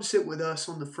y'all come sit with us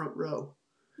on the front row?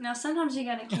 Now, sometimes you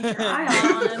got to keep your eye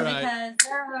on them because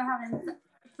they're having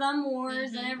thumb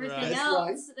wars and everything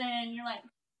else, and you're like,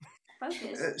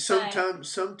 focus.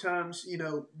 Sometimes,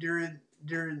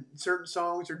 during certain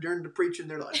songs or during the preaching,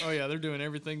 they're like, oh yeah, they're doing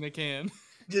everything they can.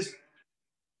 Just.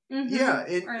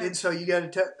 And so you got to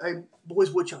tell, hey,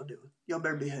 boys, what y'all doing? Y'all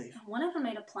better behave. One of them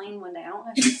made a plane one day. I don't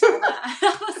know if you saw that.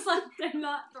 I was like, do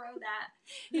not throw that.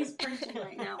 He's preaching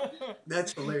right now.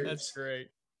 That's hilarious. That's great.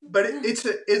 But it's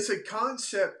a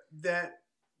concept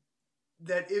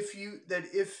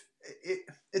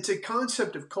it's a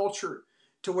concept of culture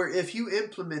to where if you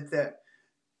implement that,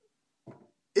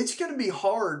 it's going to be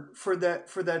hard for that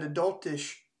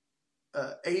adultish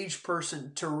age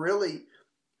person to really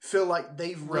feel like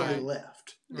they've really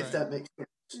left, if that makes sense.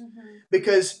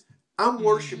 Because I'm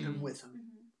worshiping with them.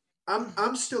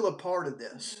 I'm still a part of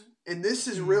this. And this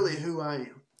is really who I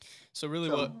am. So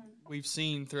what we've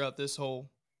seen throughout this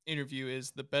whole interview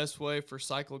is the best way for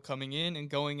cycle coming in and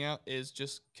going out is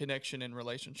just connection and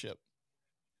relationship.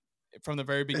 From the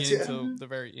very beginning to the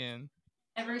very end.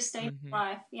 Every stage of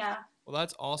life, yeah. Well,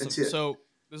 that's awesome. So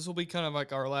this will be kind of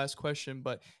like our last question,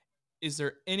 but is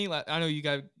there any, I know you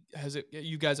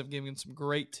guys have given some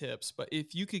great tips, but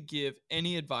if you could give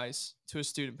any advice to a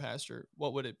student pastor,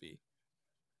 what would it be?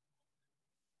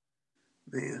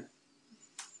 Man.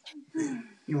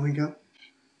 You want to go?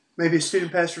 Maybe a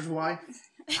student pastor's wife?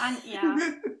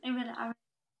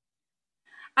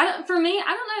 For me,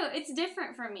 I don't know. It's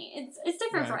different for me. It's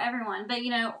different for everyone. But,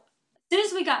 as soon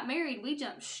as we got married, we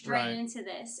jumped straight into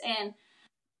this. And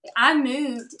I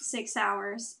moved 6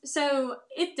 hours. So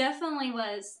it definitely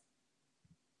was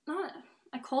not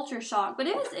a culture shock, but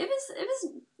it was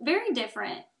very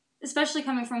different, especially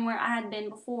coming from where I had been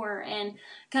before and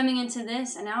coming into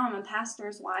this, and now I'm a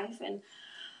pastor's wife. And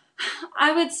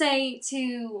I would say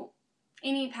to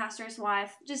any pastor's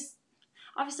wife, just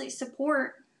obviously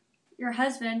support your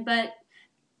husband, but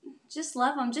just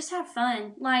love him, just have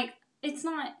fun. Like, it's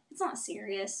not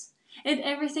serious.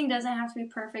 Everything doesn't have to be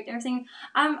perfect. Everything.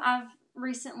 I've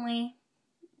recently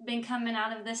been coming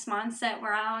out of this mindset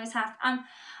where I always have. I'm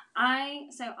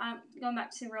going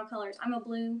back to real colors. I'm a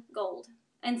blue gold,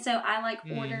 and so I like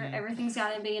order. Everything's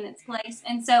got to be in its place,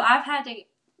 and so I've had to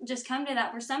just come to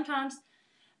that where sometimes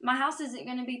my house isn't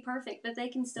going to be perfect, but they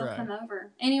can still come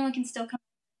over. Anyone can still come.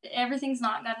 Everything's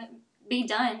not going to be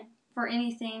done for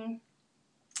anything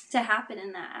to happen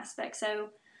in that aspect. So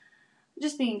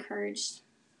just be encouraged.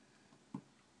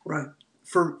 Right.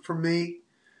 For me,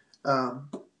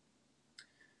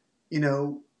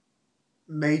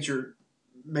 major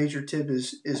tip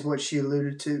is what she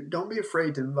alluded to. Don't be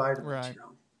afraid to invite them into your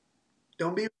home.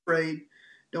 Don't be afraid.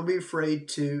 Don't be afraid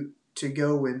to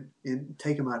go and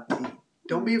take them out to eat.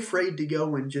 Don't be afraid to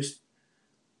go and just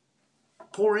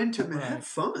pour into them and have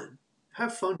fun.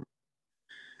 Have fun.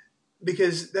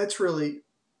 Because that's really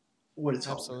what it's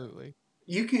all about.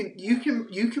 You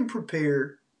can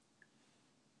prepare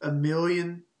a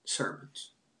million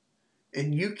sermons,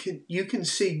 and you can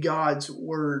see God's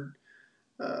word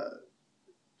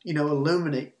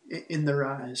illuminate in their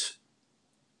eyes.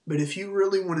 But if you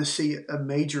really want to see a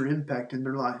major impact in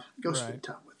their life, go spend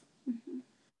time with them. Mm-hmm.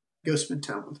 Go spend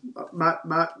time with them.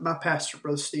 My pastor,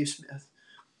 Brother Steve Smith,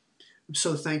 I'm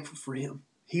so thankful for him.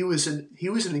 He was an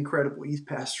incredible youth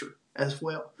pastor as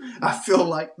well. Mm-hmm. I feel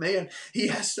like, man, he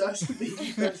asked us to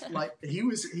be like he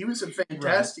was a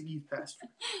fantastic youth pastor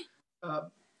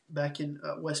back in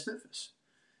West Memphis,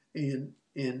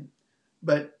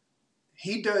 but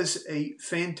he does a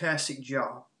fantastic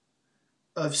job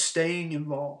of staying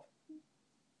involved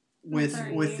with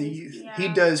the youth. Yeah. He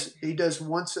does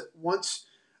once a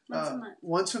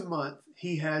month.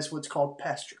 He has what's called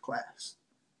pastor class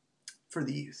for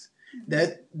the youth.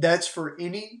 Mm-hmm. That's for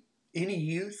any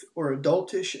youth or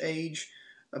adultish age,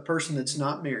 a person that's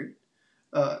not married.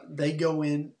 They go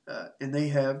in and they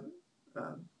have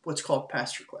what's called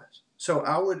pastor class. So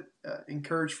I would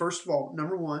encourage, first of all,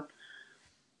 number one,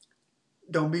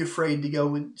 don't be afraid to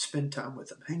go and spend time with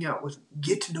them. Hang out with them.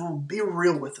 Get to know them. Be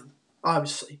real with them,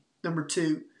 obviously. Number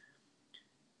two,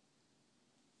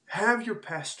 have your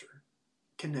pastor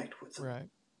connect with them. Right.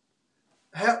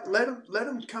 Let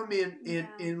them come in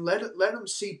and let them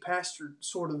see pastor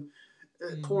sort of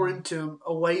pour into them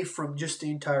away from just the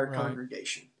entire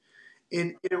congregation.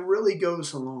 And it really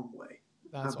goes a long way.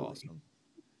 That's awesome.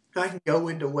 I can go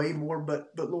into way more, but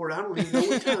Lord, I don't even know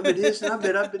what time it is, and I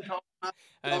bet I've been talking.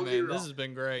 Hey man, this has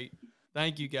been great.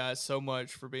 Thank you guys so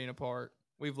much for being a part.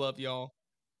 We've loved y'all.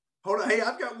 Hold on, hey,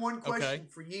 I've got one question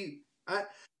for you. I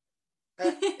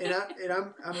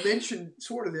mentioned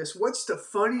sort of this. What's the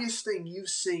funniest thing you've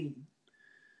seen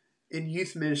in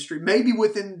youth ministry? Maybe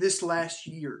within this last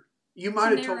year. You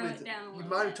might have told me. You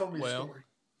might have told me a story.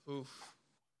 Oof.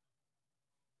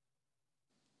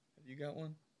 Have you got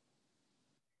one?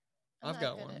 I've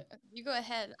got one. You go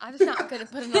ahead. I'm just not good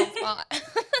at putting on spot.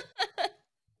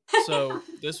 So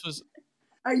this was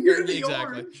you're the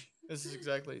orange. This is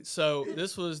exactly. So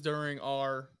this was during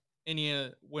our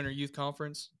Indiana Winter Youth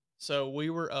Conference. So we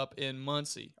were up in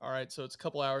Muncie. All right. So it's a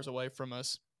couple hours away from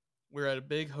us. We were at a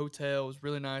big hotel. It was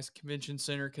really nice. Convention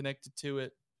center connected to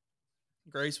it.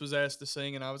 Grace was asked to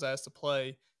sing and I was asked to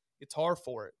play guitar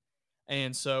for it.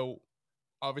 And so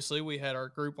obviously we had our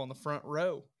group on the front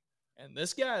row. And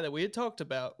this guy that we had talked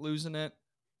about losing at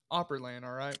Opryland,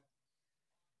 all right?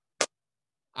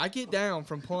 I get down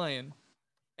from playing,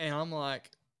 and I'm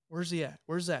like, where's he at?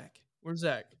 Where's Zach? Where's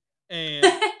Zach? And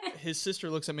his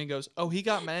sister looks at me and goes, oh, he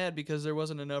got mad because there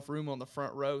wasn't enough room on the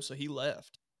front row, so he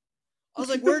left. I was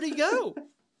like, where'd he go?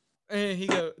 And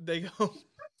they go,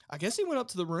 I guess he went up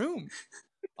to the room.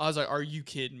 I was like, are you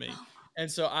kidding me?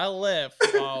 And so I left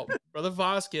while Brother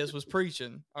Vasquez was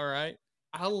preaching, all right?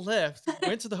 I left,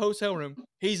 went to the hotel room.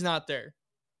 He's not there.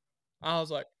 I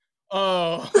was like,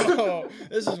 oh,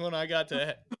 this is when I got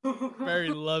to very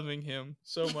loving him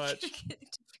so much.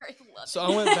 So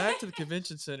I went back to the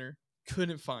convention center,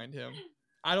 couldn't find him.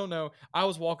 I don't know. I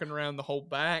was walking around the whole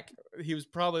back. He was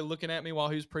probably looking at me while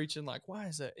he was preaching like, why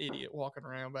is that idiot walking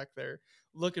around back there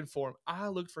looking for him? I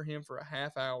looked for him for a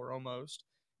half hour almost.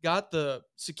 Got the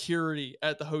security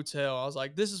at the hotel. I was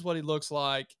like, this is what he looks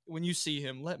like. When you see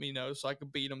him, let me know so I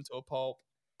could beat him to a pulp.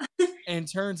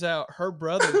 And turns out her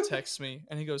brother texts me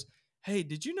and he goes, hey,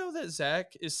 did you know that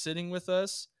Zach is sitting with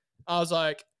us? I was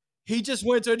like, he just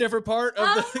went to a different part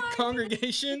of the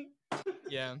congregation.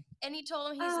 Yeah. And he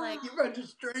told him, he's like, you're about to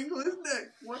strangle his neck.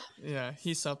 What? Yeah,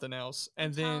 he's something else.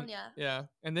 And then,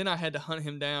 and then I had to hunt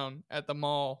him down at the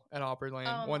mall at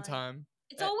Opryland one time.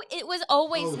 It was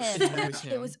always him.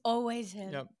 It was always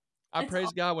him. Yep. I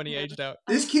praise God when he aged out.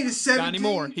 This kid is 17. Not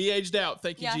anymore. He aged out.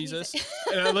 Thank you, Jesus.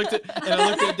 And I looked at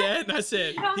Dad and I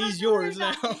said, he's yours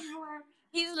now.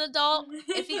 He's an adult.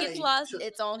 If he gets Hey, lost, so-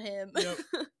 it's on him. Yep.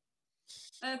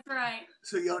 That's right.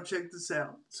 So y'all check this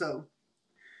out. So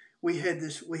we had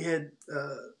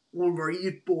one of our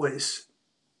youth boys.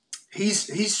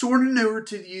 He's sort of newer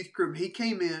to the youth group. He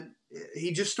came in.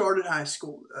 He just started high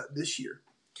school this year.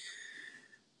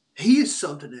 He is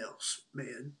something else,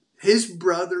 man. His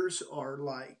brothers are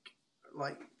like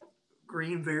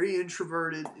Green, very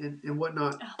introverted and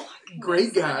whatnot. Oh my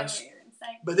Great goodness, I know guys. what you're gonna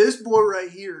say. But this boy right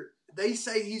here, they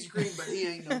say he's green, but he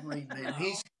ain't no green, man.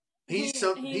 He's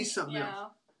something yeah.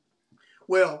 else.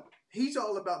 Well, he's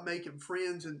all about making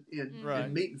friends and Right.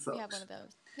 meeting We have folks. one of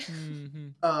those.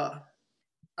 Mm-hmm.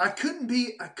 I couldn't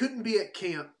be at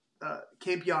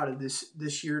Camp Yada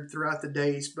this year throughout the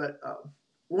days, but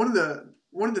one of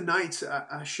the nights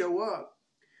I show up,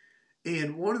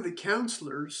 and one of the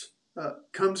counselors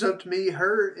comes up to me,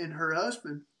 her and her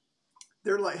husband.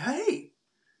 They're like, "Hey,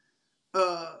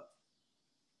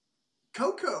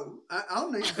 Coco,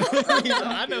 I'll name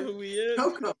I know who he is.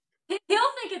 Coco. He'll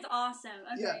think it's awesome.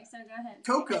 Okay, Yeah. so go ahead.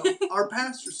 Coco, our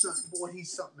pastor's son. Boy,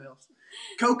 he's something else.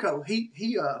 Coco, he's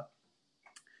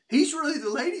really the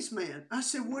ladies' man." I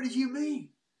said, "What do you mean?"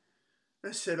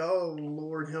 I said, "Oh,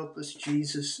 Lord, help us,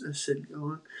 Jesus." I said, "Go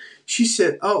on." She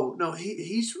said, "Oh, no,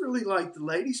 he's really like the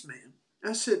ladies' man."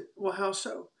 I said, "Well, how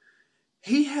so?"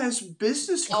 He has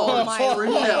business Oh cards my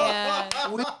printed man.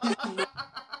 out with his name.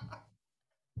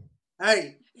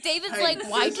 Hey, David's Hey, like,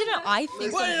 why listen, didn't I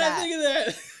think Why of did I that? think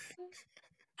of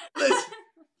that?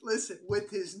 listen, with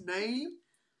his name,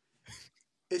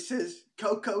 it says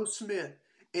Coco Smith.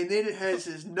 And then it has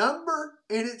his number,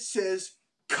 and it says,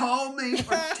 "Call me or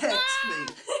text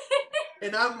me."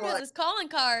 And I'm He has like, his calling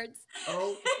cards.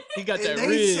 "Oh." He got And that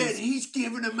they said Riz. he's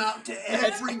giving them out to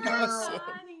That's every girl. awesome.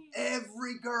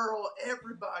 Every girl,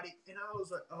 everybody. And I was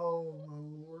like, "Oh, my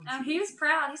Lord." Oh, he was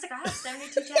proud. He's like, I have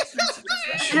 72 text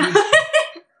messages.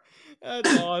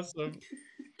 That's awesome.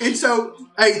 And so,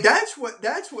 hey, that's what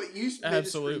youth ministry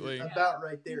Absolutely. is about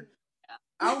right there.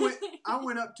 I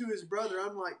went up to his brother.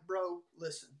 I'm like, "Bro,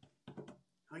 listen,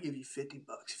 I'll give you $50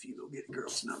 if you go get a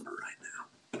girl's number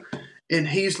right now." And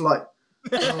he's like,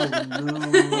 "Oh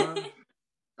no,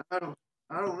 I don't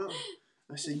know."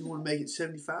 I said, "You want to make it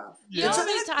 75?" You know Yeah. how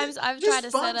many times I've Just tried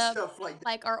to fun set up stuff like that.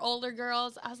 like our older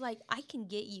girls? I was like, I can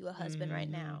get you a husband right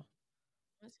now.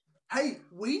 Hey,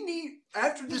 we need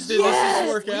after this. Did this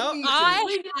work we out? need to-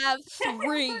 I have It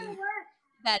 3 would work.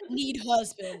 that need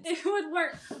husbands. It would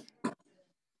work.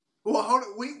 Well, hold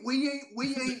on. We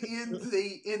ain't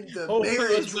in the Oh,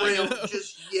 marriage let's back it realm up.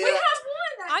 just We yet. have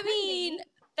one that I could mean, be.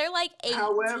 they're like 18.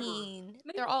 However,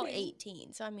 They're all Maybe.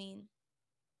 18. So I mean,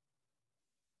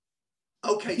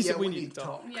 Okay, He yeah, said we need to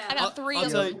talk. Yeah. I got 3 I'll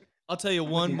of tell them. you. I'll tell you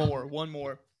one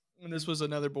more. And this was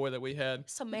another boy that we had.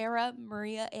 Samara,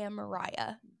 Maria, and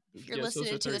Mariah. If you're Yes, those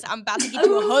listening are to 3. this, I'm about to get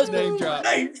you a husband. Name drop.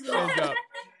 Name Name drop.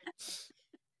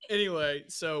 Anyway,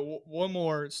 so one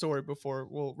more story before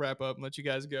we'll wrap up and let you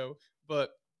guys go.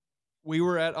 But we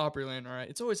were at Opryland, all right?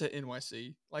 It's always at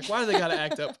NYC. Like, why do they got to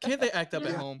act up? Can't they act up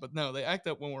at Yeah. home? But no, they act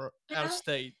up when we're out of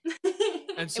state. And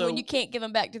And so when you can't give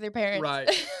them back to their parents. Right.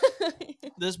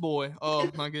 this boy, oh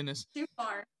my goodness. Too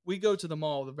far. We go to the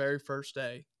mall the very first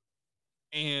day,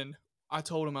 and I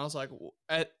told him, I was like,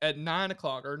 at 9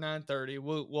 o'clock or 9:30,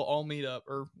 we'll all meet up,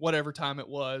 or whatever time it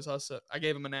was. I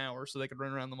gave him an hour so they could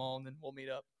run around the mall, and then we'll meet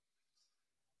up.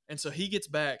 And so he gets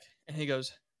back and he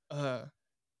goes, I'm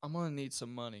gonna need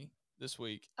some money this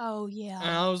week. Oh, yeah. And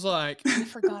I was like, We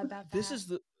forgot about that. this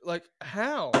is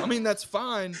how? I mean, that's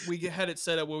fine. We had it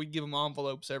set up where we give them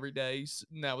envelopes every day,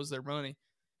 and that was their money.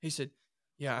 He said,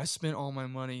 yeah, I spent all my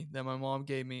money that my mom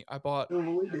gave me. I bought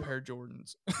a pair of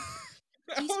Jordans. He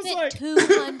I was spent like, $200. he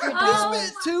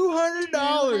spent $200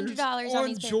 $200 on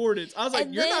these pants. Jordans. I was like,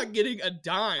 And you're then- not getting a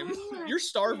dime. Oh my You're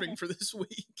starving for this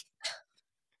week.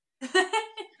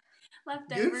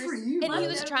 Leftovers. Good for you, And he bro.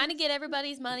 was trying to get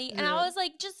everybody's money, and Yeah. I was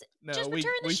like, just No,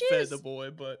 return the we shoes. fed the boy,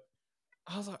 but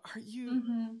I was like,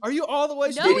 Mm-hmm. are you all the way?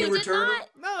 No, Did we he did return 'em? not.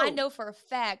 No. I know for a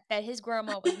fact that his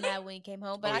grandma was mad when he came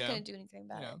home, but Oh, I yeah. couldn't do anything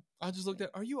about Yeah. it. I just looked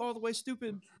at, are you all the way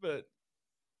stupid? But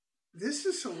This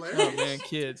is hilarious. oh man,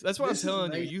 kids. That's what This is I'm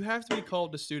telling you. amazing. You have to be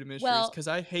called to student ministries Well- because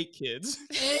I hate kids,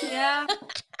 Yeah. but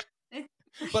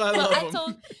I Well, love I them.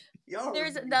 told Y'all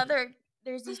there's are-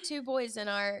 these 2 boys in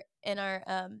our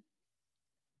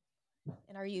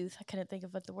youth. I couldn't think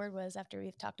of what the word was after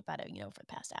we've talked about it, for the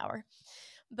past hour.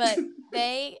 But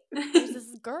there's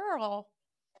this girl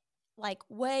like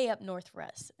way up north for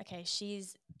us. Okay,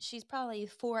 she's probably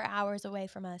 4 hours away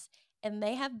from us, and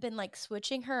they have been like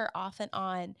switching her off and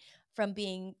on from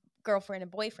being girlfriend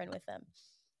and boyfriend with them.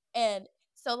 And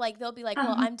So, like, they'll be like,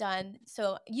 well, I'm done.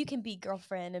 So you can be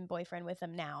girlfriend and boyfriend with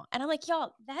them now. And I'm like,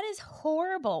 y'all, that is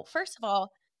horrible. First of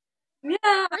all, Yeah.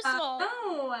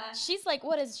 no. She's like,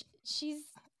 she's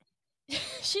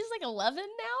like 11 now?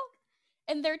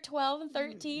 And they're 12 and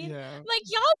 13? Yeah. Like,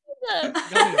 y'all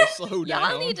Y'all need to slow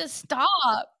down. y'all need to stop.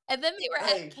 And then they were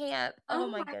Hey. at camp. Oh Oh,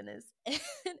 my my- goodness. And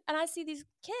I see these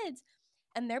kids,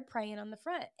 and they're praying on the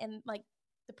front. And, like,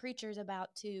 the preacher's about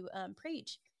to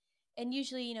preach. And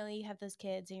usually, you know, you have those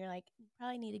kids, and you're like, you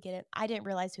probably need to get it. I didn't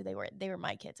realize who they were. They were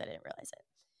my kids. I didn't realize it.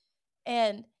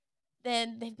 And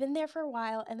then they've been there for a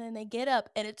while, and then they get up,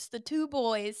 and it's the two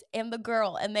boys and the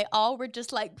girl, and they all were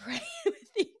just, like, praying with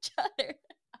each other.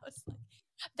 I was like,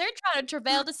 they're trying to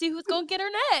travail to see who's going to get her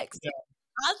next. Yeah.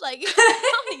 I was like,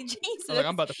 holy Jesus. I was like,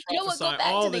 I'm about to You know what? Go prophesy.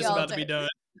 back All to the this about to be altar.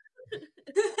 done.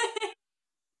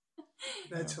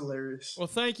 That's hilarious. Well,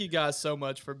 thank you guys so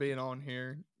much for being on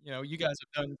here. You know, you guys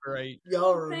have done great.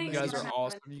 Y'all are Thank You guys amazing. are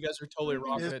awesome. You guys are totally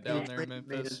rocking it down there in Man.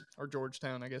 Memphis or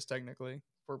Georgetown, I guess technically,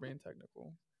 for being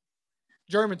technical.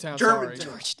 Germantown,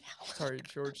 Germantown. sorry,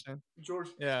 Georgetown.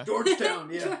 Yeah. Georgetown,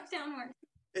 yeah. Georgetown works.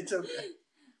 It's okay.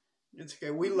 It's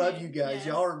okay. We love you guys. Yes.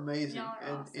 Y'all are amazing, Y'all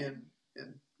are awesome.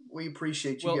 and we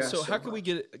appreciate you Well, guys. so how can much.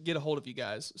 we get a hold of you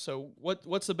guys? So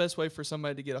what's the best way for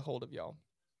somebody to get a hold of y'all?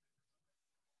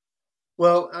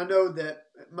 Well, I know that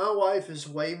my wife is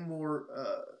way more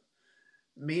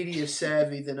media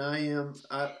savvy than I am. That's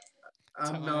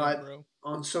I'm how I am, not bro.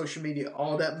 on social media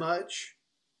all that much,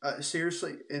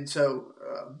 seriously. And so,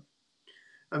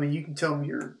 I mean, you can tell me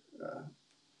your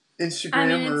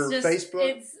Instagram or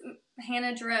Facebook. It's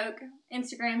Hannah Droke.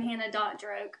 Instagram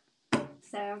Hannah.Droke.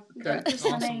 So Okay. just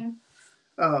my Awesome. name.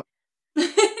 Uh,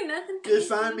 Nothing. Just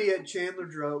fancy. find me at Chandler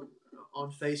Droke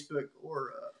on Facebook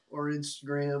or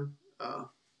Instagram.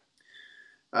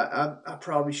 I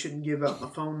probably shouldn't give out my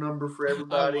phone number for I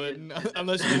everybody. wouldn't,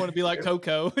 unless you want to be like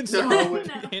Coco and No, I start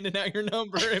wouldn't. handing out your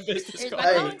number and business Here's my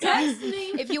card. Hey. contact. Text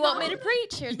me. If you want me to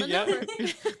preach, here's my Yeah. number.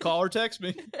 Call or text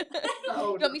me.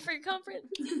 Oh, You want me for your conference?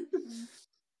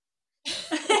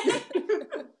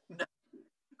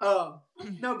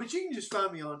 No, but you can just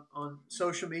find me on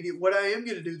social media. What I am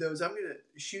going to do though is I'm going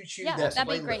to shoot you Yeah, that that'd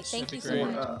be playlist great. Thank That'd you be so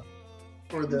great. much.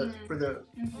 for the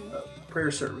Mhm.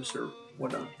 prayer service or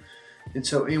whatnot. And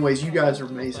so, anyways, you guys are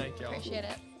amazing. Thank y'all. Appreciate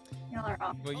it. Y'all are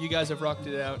awesome. Well, you guys have rocked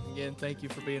it out. Again, thank you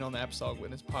for being on the Apostolic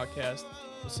Witness podcast.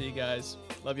 We'll see you guys.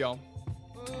 Love y'all.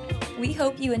 We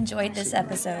hope you enjoyed this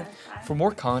episode. For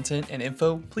more content and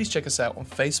info, please check us out on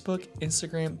Facebook,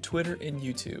 Instagram, Twitter, and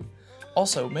YouTube.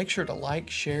 Also, make sure to like,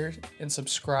 share, and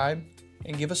subscribe,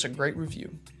 and give us a great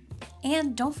review.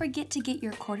 And don't forget to get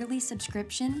your quarterly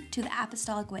subscription to the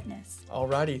Apostolic Witness.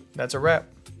 Alrighty, that's a wrap.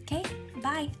 Okay,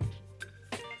 bye.